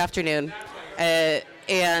Saturday afternoon, and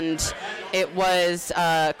it was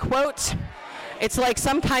quote, "It's like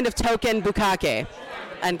some kind of token bukkake,"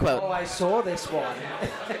 end quote. Oh, I saw this one.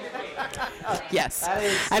 Yes.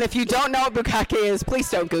 And if you don't know what bukkake is, please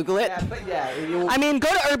don't Google it. I mean, go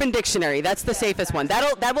to Urban Dictionary. That's the safest one.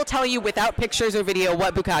 That will tell you without pictures or video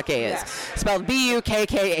what bukkake is. Spelled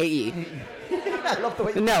B-U-K-K-A-E. I love the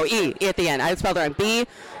way No, E at the end. I spelled it wrong.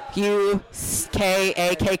 B-U-K-A-K-K-E.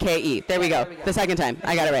 There we go. The second time.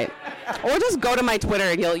 I got it right. Or just go to my Twitter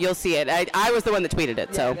and you'll see it. I was the one that tweeted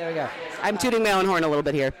it, so there we go. I'm tooting my own horn a little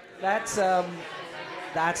bit here. That's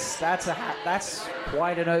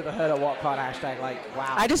quite an overheard at WatCon hashtag. Like,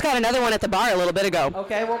 wow. I just got another one at the bar a little bit ago.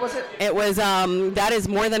 Okay, what was it? It was that is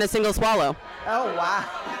more than a single swallow. Oh wow.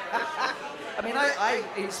 I mean, I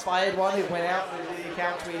inspired one who went out and the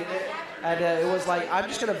account tweeted it, and it was like, I'm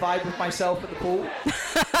just going to vibe with myself at the pool.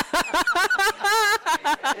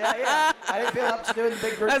 Yeah. I didn't feel up to doing the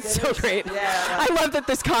big group That's dinners. so great. Yeah. I love that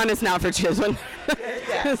this con is not for children.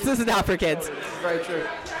 This is not for kids. Very true.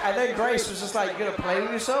 And then Grace was just like, "You're going to play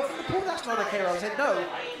with yourself at the pool? That's not okay." I said, "No,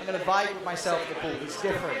 I'm going to vibe with myself at the pool. It's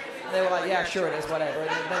different." And they were like, "Yeah, sure it is, whatever." And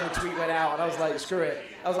then the tweet went out, and I was like, "Screw it."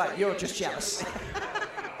 I was like, "You're just jealous."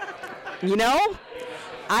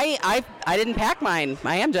 I didn't pack mine.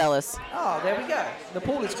 I am jealous. Oh, there we go. The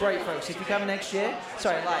pool is great, folks. If you come next year,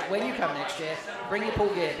 when you come next year, bring your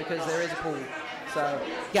pool gear because there is a pool. So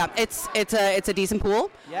yeah, it's a decent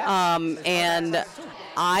pool. Yeah. And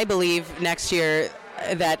I believe next year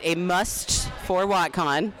that a must for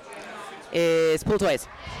WatCon is pool toys.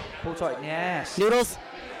 Pool toy, yes. Noodles,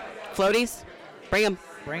 floaties, bring them.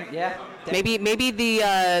 Yeah. Maybe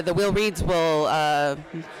the Will Reeds will.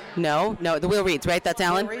 No, the Will Reeds, right? That's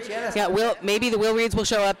Alan. Will Reeds, yeah. Maybe the Will Reeds will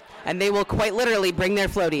show up, and they will quite literally bring their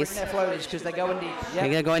floaties. Bring their floaties because they're going deep.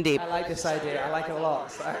 Yep. They're going deep. I like this idea. I like it a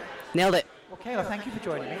lot. So. Nailed it. Well, Kayla, thank you for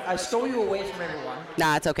joining me. I stole you away from everyone.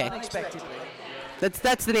 Nah, it's okay. Unexpectedly.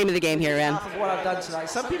 That's the name of the game here, man. Half of what I've done tonight.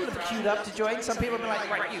 Some people have queued up to join. Some people have been like,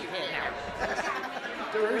 "Right, you here now."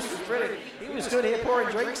 DeRoos was brilliant. He was stood here pouring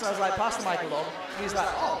drinks, and I was like, "Pass the mic along." He's like,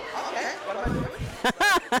 "Oh, okay. What am I doing?"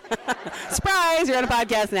 Surprise! You're on a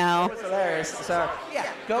podcast now. It was hilarious. So yeah,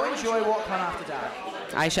 go enjoy WatCon After Dark.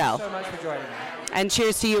 I shall. Thank you so much for joining me. And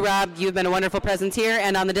cheers to you, Rob. You've been a wonderful presence here,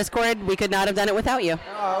 and on the Discord, we could not have done it without you.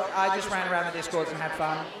 Oh, I just ran around the Discords and had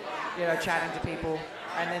fun, chatting to people.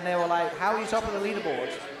 And then they were like, "How are you top of the leaderboard?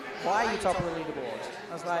 Why are you top of the leaderboard?"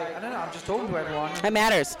 I was like, "I don't know. I'm just talking to everyone." It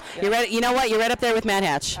matters. Yeah. You're right. You know what? You're right up there with Matt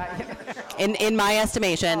Hatch, in my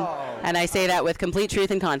estimation, and I say that with complete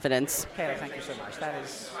truth and confidence. Kayla, thank you so much. That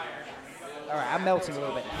is all right. I'm melting a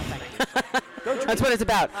little bit now. Thank you. That's what it's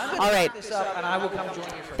about. I'm All right. This up and I will come join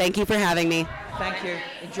you. Thank you for having me. Thank you.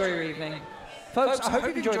 Enjoy your evening, folks. I hope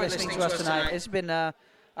you've enjoyed listening to us tonight. It's been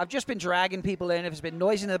I've just been dragging people in. If there's been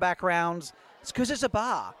noise in the background, it's because it's a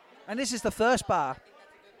bar, and this is the first bar.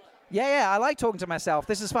 Yeah, I like talking to myself.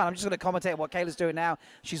 This is fun. I'm just going to commentate what Kayla's doing now.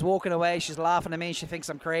 She's walking away. She's laughing at me. She thinks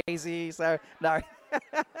I'm crazy. So, no.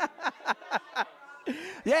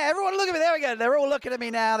 Yeah, everyone look at me. There we go. They're all looking at me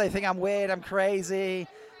now. They think I'm weird. I'm crazy.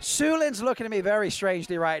 Sulin's looking at me very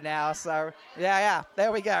strangely right now. So, yeah.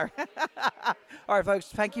 There we go. All right, folks.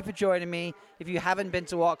 Thank you for joining me. If you haven't been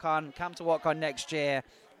to WatCon, come to WatCon next year.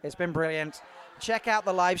 It's been brilliant. Check out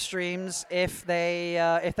the live streams if they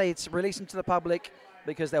release them to the public,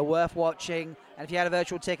 because they're worth watching. And if you had a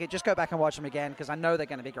virtual ticket, just go back and watch them again, because I know they're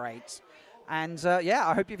going to be great. And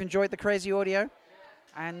I hope you've enjoyed the crazy audio.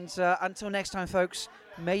 And until next time, folks,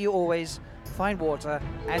 may you always find water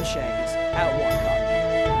and shades at WatCon.